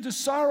enter into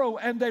sorrow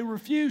and they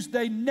refuse.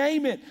 They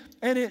name it,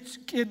 and it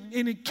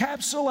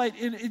encapsulates,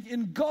 it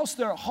engulfs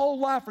their whole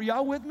life. Are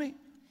y'all with me?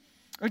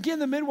 Again,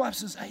 the midwife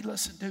says, hey,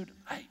 listen, dude,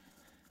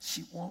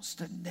 she wants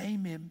to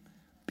name him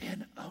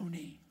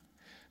Ben-Oni.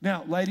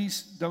 Now,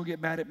 ladies, don't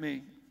get mad at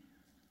me.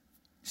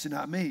 It's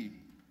not me.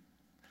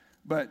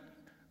 But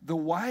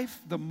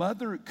the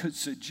mother could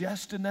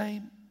suggest a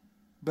name,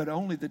 but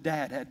only the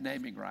dad had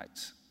naming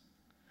rights.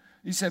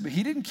 He said, but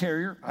he didn't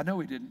carry her. I know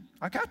he didn't.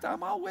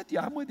 I'm all with you.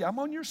 I'm with you. I'm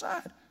on your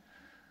side.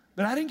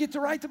 But I didn't get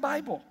to write the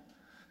Bible.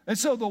 And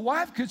so the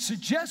wife could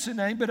suggest a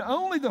name, but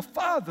only the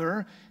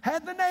father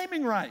had the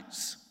naming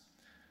rights.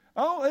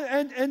 Oh,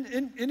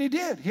 and he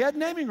did. He had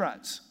naming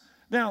rights.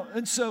 Now,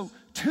 and so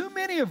too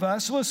many of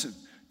us, listen,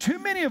 too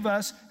many of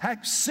us have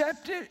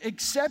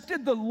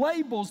accepted the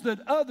labels that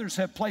others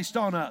have placed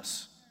on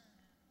us.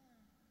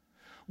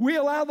 We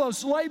allow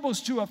those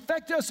labels to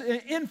affect us,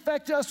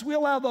 infect us. We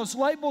allow those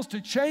labels to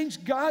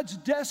change God's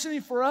destiny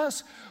for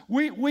us.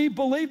 We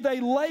believe they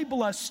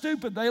label us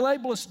stupid. They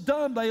label us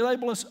dumb. They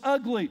label us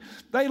ugly.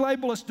 They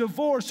label us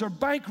divorced or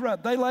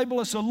bankrupt. They label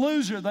us a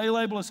loser. They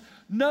label us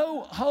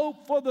no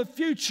hope for the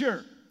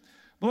future.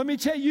 But let me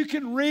tell you, you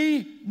can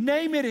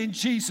rename it in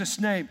Jesus'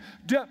 name.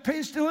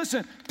 Please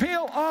listen,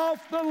 peel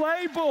off the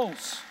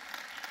labels.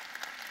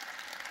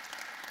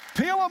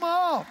 Peel them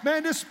off.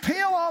 Man, just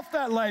peel off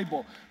that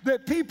label.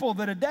 That people,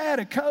 that a dad,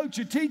 a coach,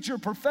 a teacher, a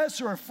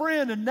professor, a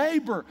friend, a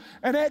neighbor,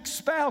 an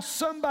ex-spouse,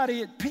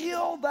 somebody,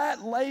 peel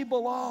that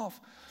label off.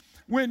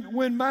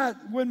 When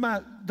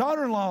my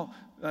daughter-in-law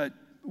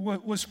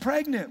was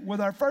pregnant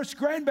with our first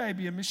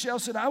grandbaby, and Michelle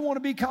said, I want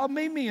to be called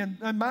Mimi, and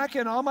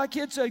Micah and all my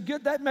kids said,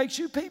 good, that makes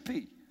you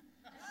pee-pee.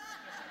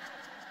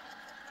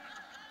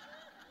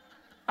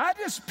 I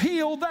just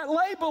peeled that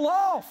label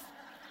off.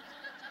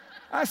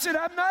 I said,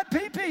 I'm not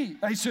pee-pee.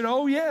 They said,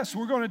 oh, yes,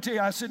 we're going to tell you.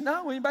 I said,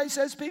 no, anybody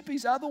says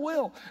pee-pee's out of the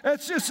will.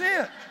 That's just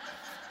it.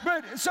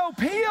 But so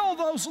peel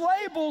those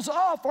labels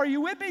off. Are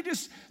you with me?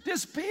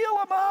 Just peel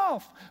them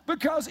off.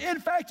 Because, in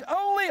fact,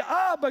 only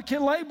Abba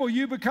can label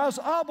you because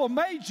Abba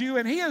made you,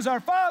 and He is our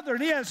Father,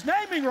 and He has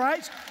naming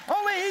rights.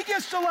 Only He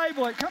gets to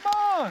label it. Come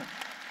on.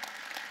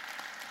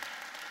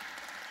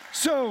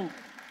 So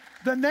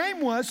the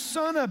name was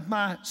son of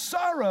my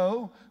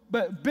sorrow,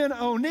 but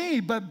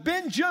Ben-Oni, but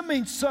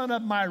Benjamin, son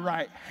of my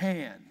right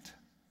hand.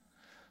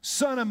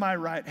 Son of my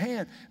right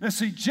hand. Now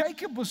see,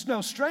 Jacob was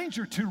no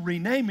stranger to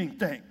renaming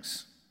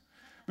things.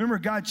 Remember,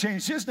 God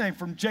changed his name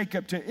from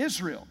Jacob to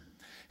Israel.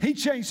 He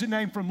changed the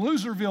name from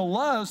Loserville,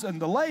 Luz,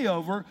 and the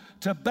layover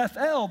to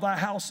Bethel, the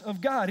house of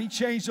God. He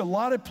changed a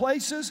lot of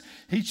places.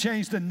 He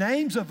changed the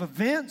names of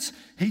events.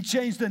 He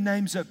changed the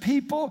names of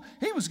people.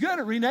 He was good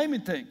at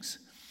renaming things.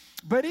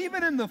 But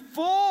even in the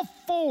full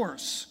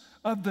force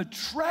of the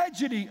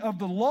tragedy of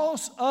the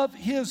loss of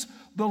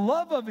the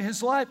love of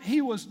his life, he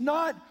was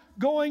not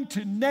going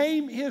to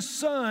name his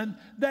son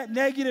that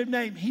negative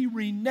name. He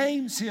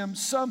renames him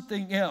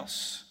something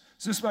else.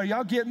 Is this about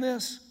y'all getting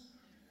this?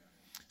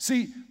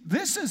 See,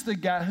 this is the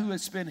guy who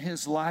had spent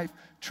his life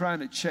trying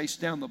to chase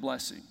down the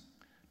blessing.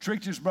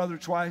 Tricked his brother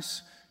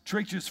twice,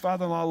 tricked his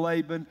father-in-law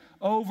Laban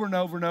over and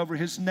over and over.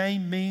 His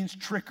name means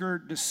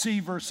tricker,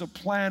 deceiver,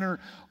 supplanter,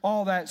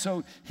 all that.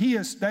 So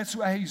that's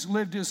why he's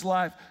lived his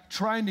life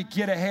trying to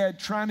get ahead,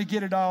 trying to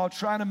get it all,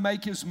 trying to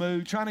make his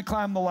move, trying to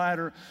climb the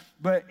ladder.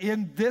 But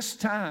in this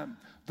time,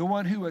 the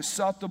one who has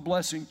sought the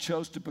blessing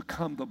chose to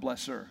become the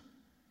blesser.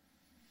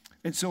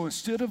 And so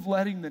instead of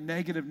letting the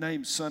negative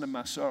name son of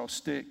my sorrow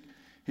stick,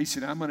 he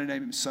said, I'm going to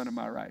name him son of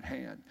my right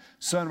hand.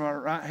 Son of my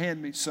right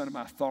hand means son of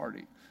my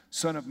authority,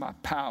 son of my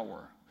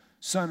power,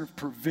 son of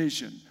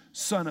provision,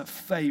 son of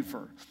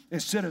favor.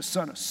 Instead of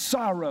son of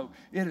sorrow,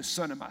 it is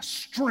son of my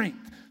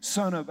strength.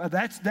 Son of,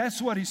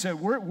 that's what he said.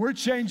 We're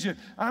changing.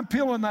 I'm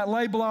peeling that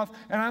label off,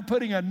 and I'm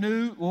putting a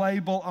new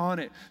label on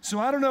it. So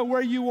I don't know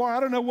where you are. I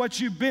don't know what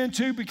you've been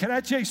to, but can I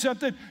tell you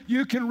something?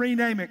 You can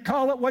rename it.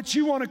 Call it what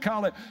you want to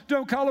call it.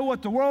 Don't call it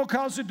what the world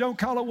calls it. Don't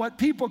call it what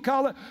people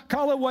call it.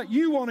 Call it what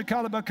you want to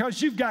call it,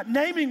 because you've got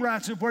naming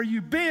rights of where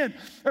you've been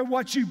and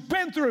what you've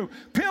been through.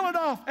 Peel it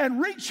off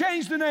and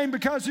rechange the name,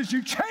 because as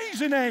you change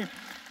the name,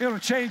 it'll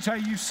change how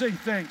you see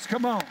things.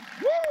 Come on.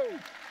 Woo!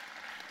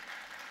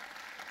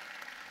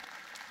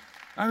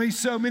 I mean,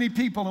 so many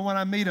people, and when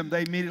I meet them,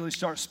 they immediately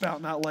start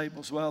spouting out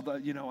labels. Well,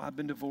 I've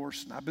been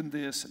divorced, and I've been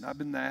this, and I've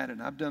been that,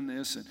 and I've done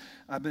this, and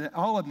I've been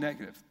all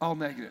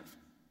negative.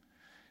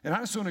 And I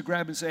just want to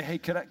grab and say, hey,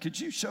 could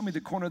you show me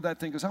the corner of that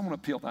thing? Because I want to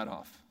peel that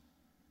off.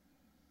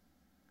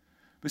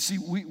 But see,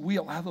 we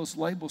allow those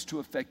labels to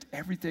affect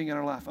everything in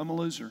our life. I'm a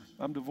loser.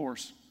 I'm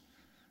divorced.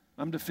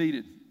 I'm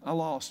defeated. I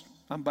lost.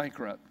 I'm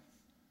bankrupt.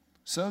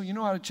 So you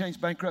know how to change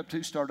bankrupt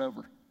to? Start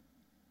over.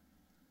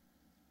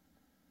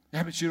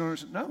 Yeah, but you don't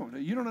understand. No,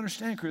 you don't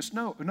understand, Chris.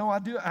 No, I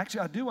do.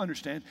 Actually, I do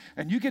understand.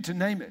 And you get to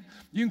name it.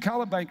 You can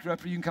call it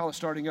bankrupt, or you can call it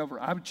starting over.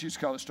 I would choose to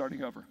call it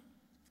starting over.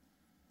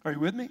 Are you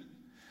with me?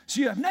 So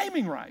you have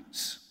naming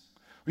rights.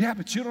 Yeah,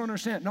 but you don't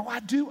understand. No, I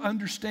do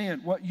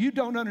understand. What you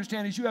don't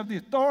understand is you have the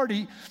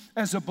authority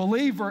as a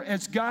believer,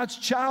 as God's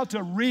child,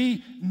 to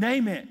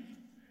rename it.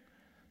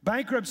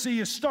 Bankruptcy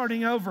is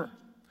starting over.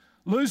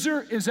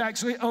 Loser is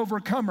actually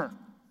overcomer.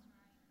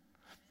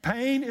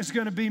 Pain is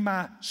going to be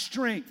my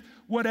strength.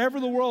 Whatever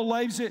the world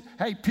labels it,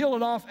 hey, peel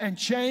it off and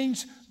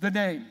change the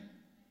name.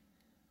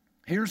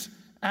 Here's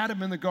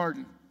Adam in the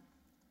garden.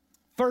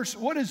 First,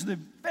 what is the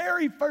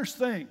very first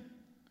thing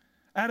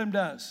Adam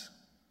does?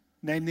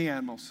 Name the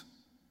animals.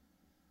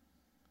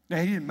 Now,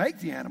 he didn't make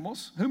the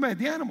animals. Who made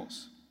the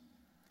animals?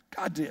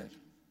 God did.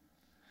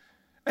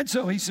 And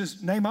so he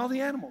says, name all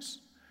the animals.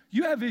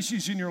 You have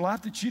issues in your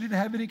life that you didn't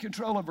have any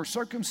control over,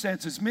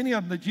 circumstances, many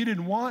of them that you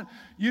didn't want.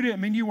 You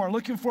weren't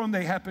looking for them.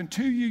 They happened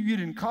to you. You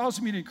didn't cause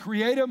them. You didn't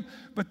create them.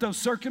 But those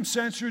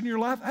circumstances are in your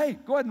life, hey,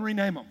 go ahead and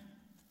rename them.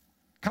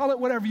 Call it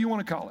whatever you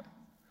want to call it.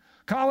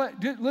 Call it,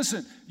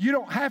 listen, you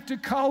don't have to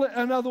call it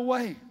another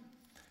way.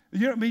 You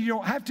know what I mean? You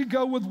don't have to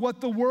go with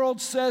what the world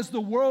says. The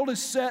world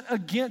is set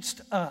against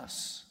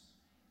us.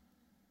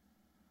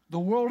 The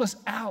world is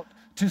out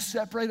to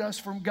separate us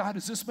from God.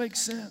 Does this make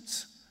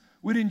sense?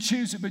 We didn't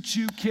choose it, but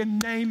you can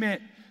name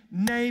it.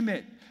 Name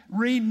it.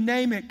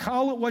 Rename it.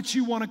 Call it what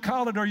you want to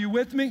call it. Are you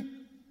with me?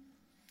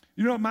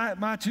 You know,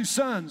 my two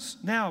sons,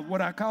 now,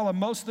 what I call them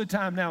most of the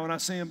time now when I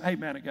see them, hey,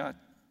 man of God.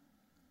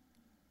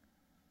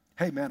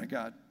 Hey, man of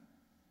God.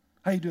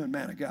 How you doing,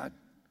 man of God?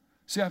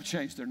 See, I've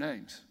changed their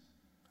names.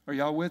 Are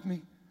y'all with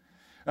me?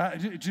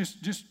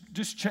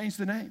 Just change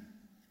the name.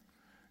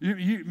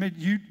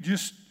 You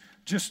just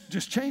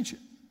change it.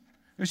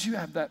 Because you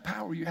have that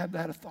power. You have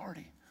that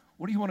authority.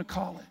 What do you want to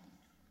call it?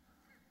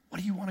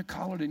 What do you want to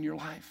call it in your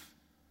life?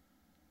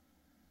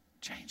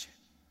 Change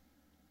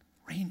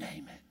it.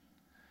 Rename it.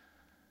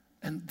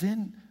 And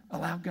then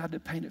allow God to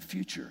paint a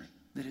future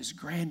that is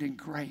grand and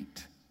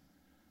great.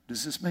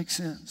 Does this make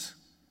sense?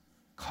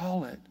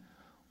 Call it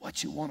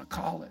what you want to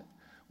call it.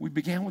 We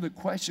began with a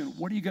question,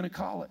 what are you going to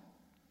call it?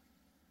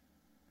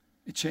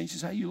 It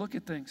changes how you look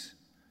at things.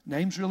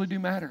 Names really do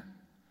matter.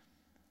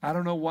 I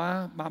don't know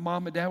why my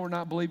mom and dad were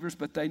not believers,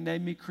 but they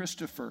named me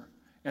Christopher.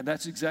 And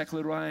that's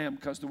exactly what I am,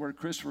 because the word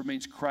Christopher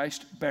means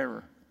Christ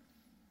bearer.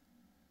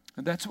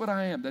 And that's what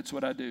I am. That's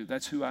what I do.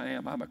 That's who I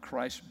am. I'm a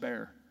Christ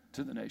bearer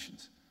to the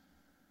nations.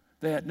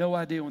 They had no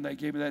idea when they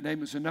gave me that name.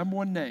 It was the number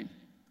one name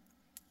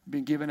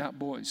being given out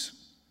boys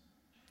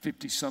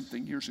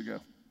 50-something years ago.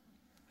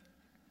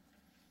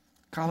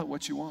 Call it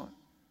what you want.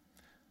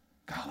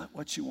 Call it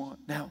what you want.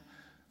 Now,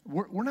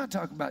 we're not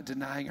talking about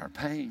denying our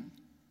pain.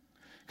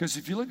 Because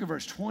if you look at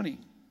verse 20,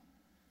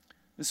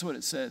 this is what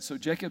it says. So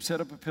Jacob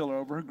set up a pillar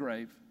over her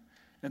grave,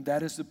 and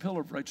that is the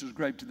pillar of Rachel's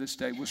grave to this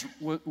day.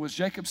 Was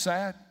Jacob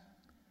sad?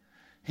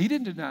 He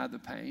didn't deny the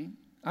pain.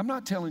 I'm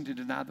not telling you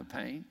to deny the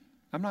pain.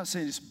 I'm not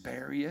saying just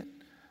bury it.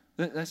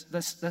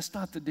 That's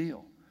not the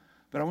deal.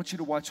 But I want you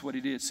to watch what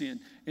he did. See,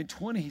 in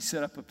 20, he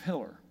set up a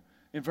pillar.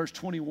 In verse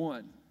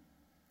 21,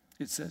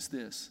 it says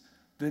this.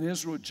 Then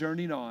Israel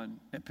journeyed on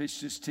and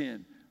pitched his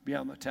tent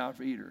beyond the Tower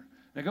of Eder.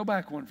 Now go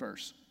back one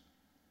verse.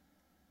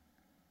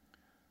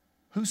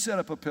 Who set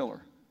up a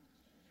pillar?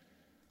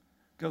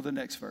 Go to the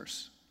next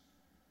verse.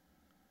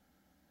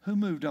 Who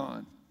moved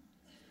on?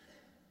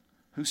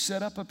 Who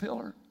set up a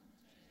pillar?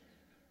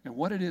 And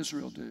what did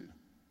Israel do?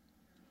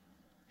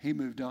 He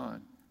moved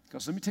on.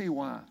 Because let me tell you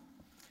why.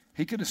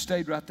 He could have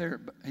stayed right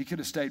there. He could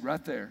have stayed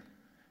right there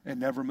and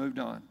never moved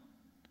on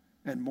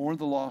and mourned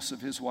the loss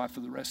of his wife for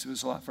the rest of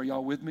his life. Are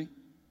y'all with me?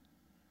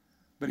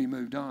 But he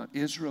moved on.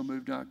 Israel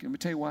moved on. Let me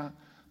tell you why.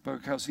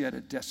 Because he had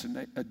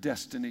a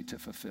destiny to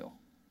fulfill.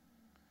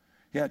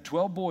 He had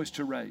 12 boys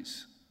to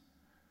raise.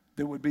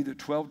 There would be the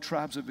 12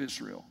 tribes of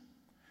Israel.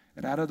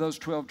 And out of those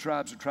 12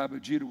 tribes, the tribe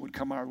of Judah would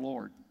come our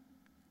Lord.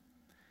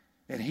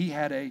 And he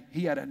had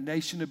a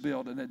nation to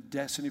build and a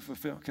destiny to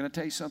fulfill. Can I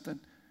tell you something?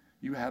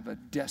 You have a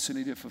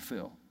destiny to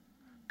fulfill.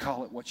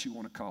 Call it what you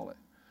want to call it.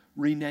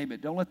 Rename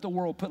it. Don't let the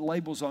world put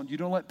labels on you.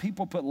 Don't let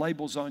people put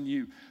labels on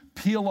you.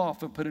 Peel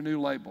off and put a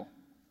new label.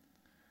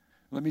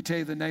 Let me tell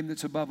you the name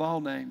that's above all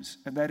names,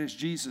 and that is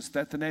Jesus.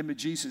 That's the name of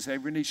Jesus.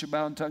 Every knee shall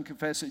bow and tongue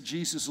confess that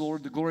Jesus is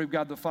Lord, the glory of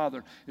God the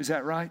Father. Is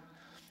that right?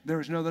 There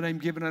is no other name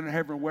given under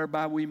heaven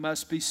whereby we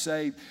must be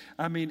saved.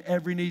 I mean,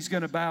 every knee's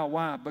going to bow.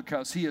 Why?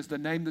 Because he is the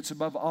name that's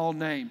above all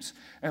names.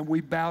 And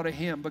we bow to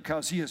him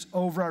because he is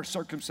over our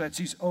circumstances.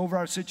 He's over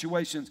our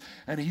situations.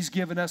 And he's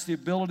given us the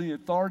ability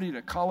and authority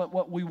to call it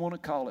what we want to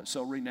call it.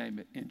 So rename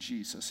it in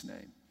Jesus'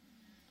 name.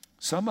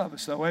 Some of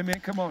us, though,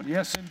 amen, come on.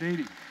 Yes,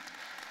 indeedy.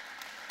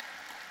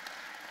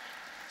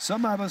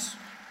 Some of us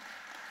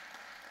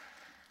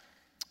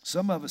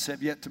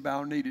have yet to bow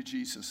our knee to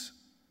Jesus.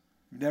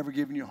 You've never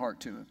given your heart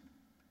to him.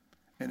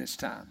 And it's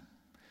time.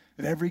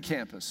 At every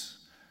campus.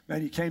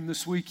 Man, you came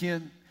this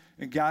weekend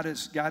and God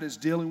is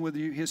dealing with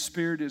you. His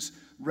Spirit is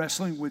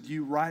wrestling with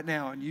you right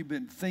now. And you've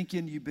been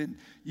thinking,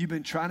 you've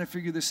been trying to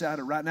figure this out.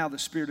 And right now the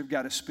Spirit of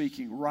God is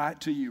speaking right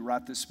to you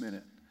right this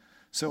minute.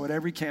 So at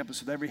every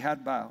campus, with every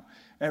head bow,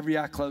 every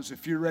eye closed,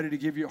 if you're ready to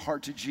give your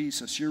heart to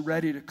Jesus, you're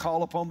ready to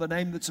call upon the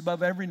name that's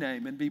above every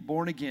name and be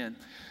born again,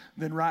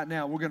 then right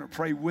now we're going to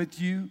pray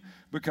with you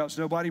because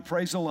nobody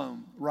prays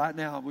alone. Right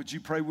now, would you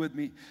pray with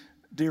me?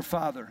 Dear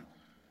Father,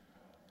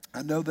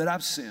 I know that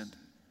I've sinned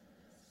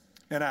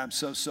and I'm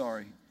so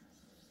sorry.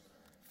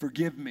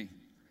 Forgive me.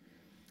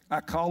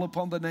 I call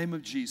upon the name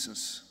of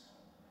Jesus,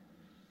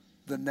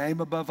 the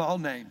name above all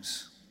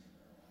names.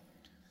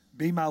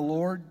 Be my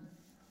Lord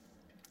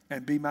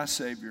and be my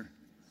Savior.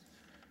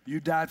 You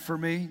died for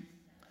me.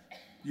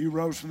 You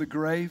rose from the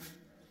grave,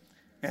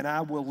 and I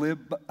will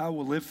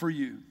live for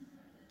you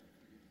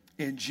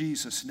in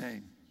Jesus'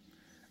 name.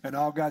 And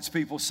all God's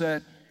people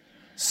said,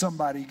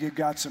 somebody give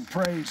God some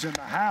praise in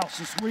the house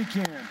this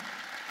weekend.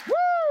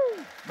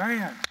 Woo!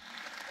 Man.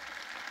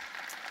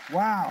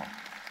 Wow.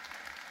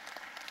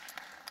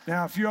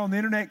 Now, if you're on the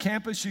internet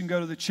campus, you can go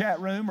to the chat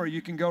room or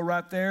you can go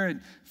right there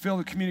and fill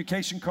the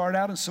communication card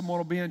out and someone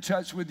will be in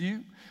touch with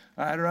you.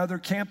 At our other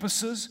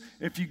campuses,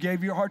 if you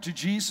gave your heart to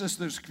Jesus,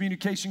 there's a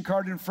communication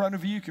card in front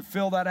of you. You can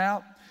fill that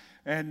out.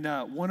 And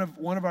one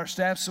of our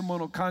staff, someone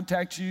will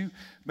contact you.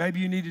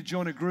 Maybe you need to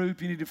join a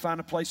group. You need to find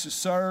a place to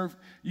serve.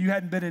 You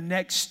hadn't been in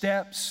next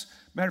steps.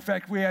 Matter of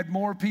fact, we had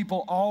more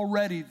people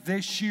already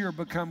this year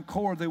become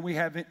core than we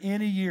have in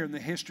any year in the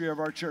history of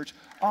our church.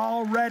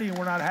 Already,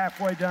 we're not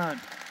halfway done.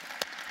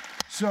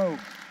 So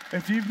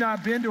if you've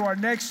not been to our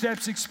Next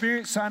Steps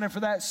experience, sign up for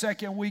that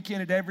second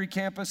weekend at every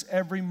campus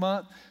every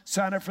month.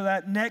 Sign up for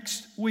that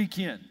next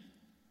weekend.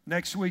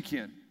 Next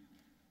weekend.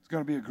 It's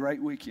going to be a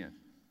great weekend.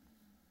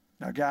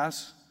 Now,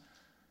 guys,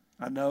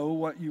 I know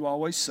what you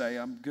always say.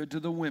 I'm good to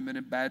the women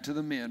and bad to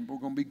the men. We're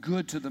going to be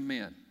good to the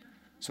men.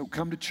 So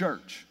come to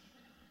church.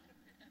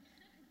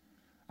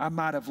 I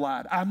might have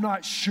lied. I'm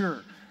not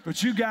sure.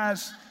 But you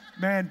guys,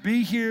 man,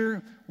 be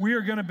here. We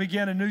are going to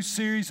begin a new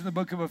series in the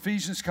book of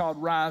Ephesians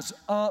called Rise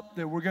Up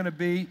that we're going to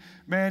be.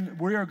 Man,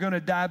 we are going to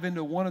dive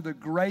into one of the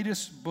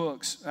greatest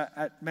books.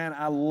 Man,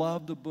 I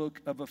love the book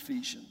of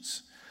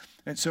Ephesians.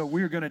 And so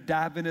we're going to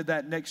dive into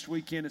that next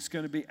weekend. It's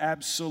going to be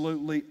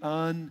absolutely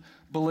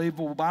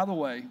unbelievable. By the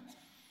way,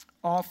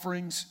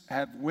 offerings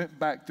have went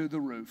back through the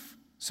roof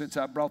since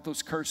I brought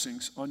those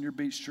cursings on your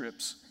beach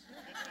trips.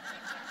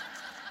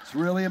 It's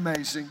really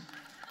amazing.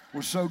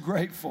 We're so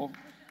grateful.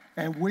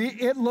 And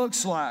it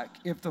looks like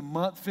if the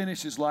month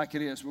finishes like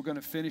it is, we're going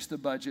to finish the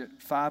budget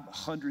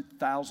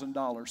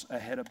 $500,000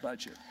 ahead of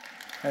budget.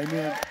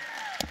 Amen.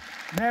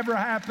 Never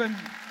happened.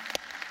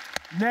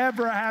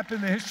 Never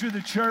happened in the history of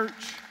the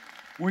church.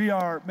 We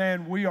are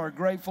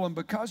grateful. And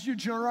because of your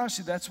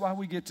generosity, that's why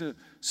we get to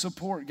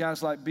support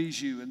guys like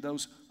Bijou and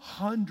those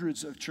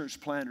hundreds of church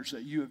planners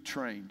that you have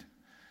trained.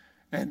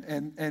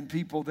 And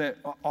people that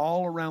are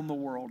all around the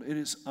world. It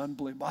is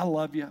unbelievable. I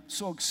love you. I'm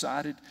so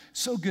excited.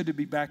 So good to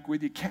be back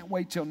with you. Can't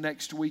wait till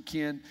next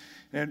weekend.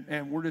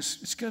 And we're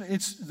just,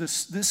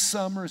 this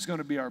summer is going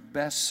to be our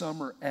best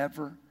summer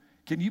ever.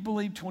 Can you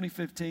believe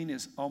 2015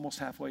 is almost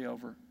halfway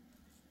over?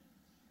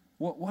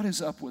 What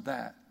is up with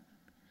that?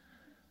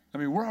 I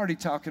mean, we're already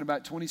talking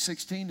about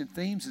 2016 and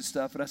themes and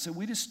stuff. And I said,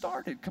 we just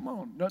started. Come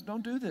on,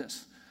 don't do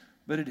this.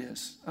 But it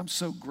is. I'm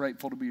so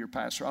grateful to be your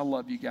pastor. I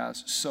love you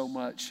guys so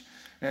much.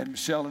 And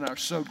Michelle and I are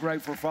so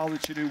grateful for all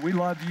that you do. We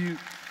love you.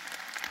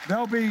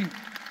 There'll be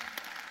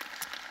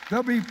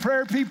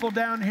prayer people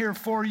down here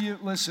for you.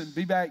 Listen,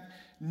 be back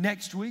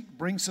next week.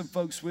 Bring some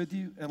folks with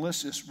you. And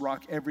let's just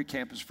rock every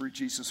campus for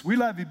Jesus. We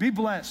love you. Be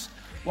blessed.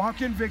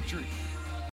 Walk in victory.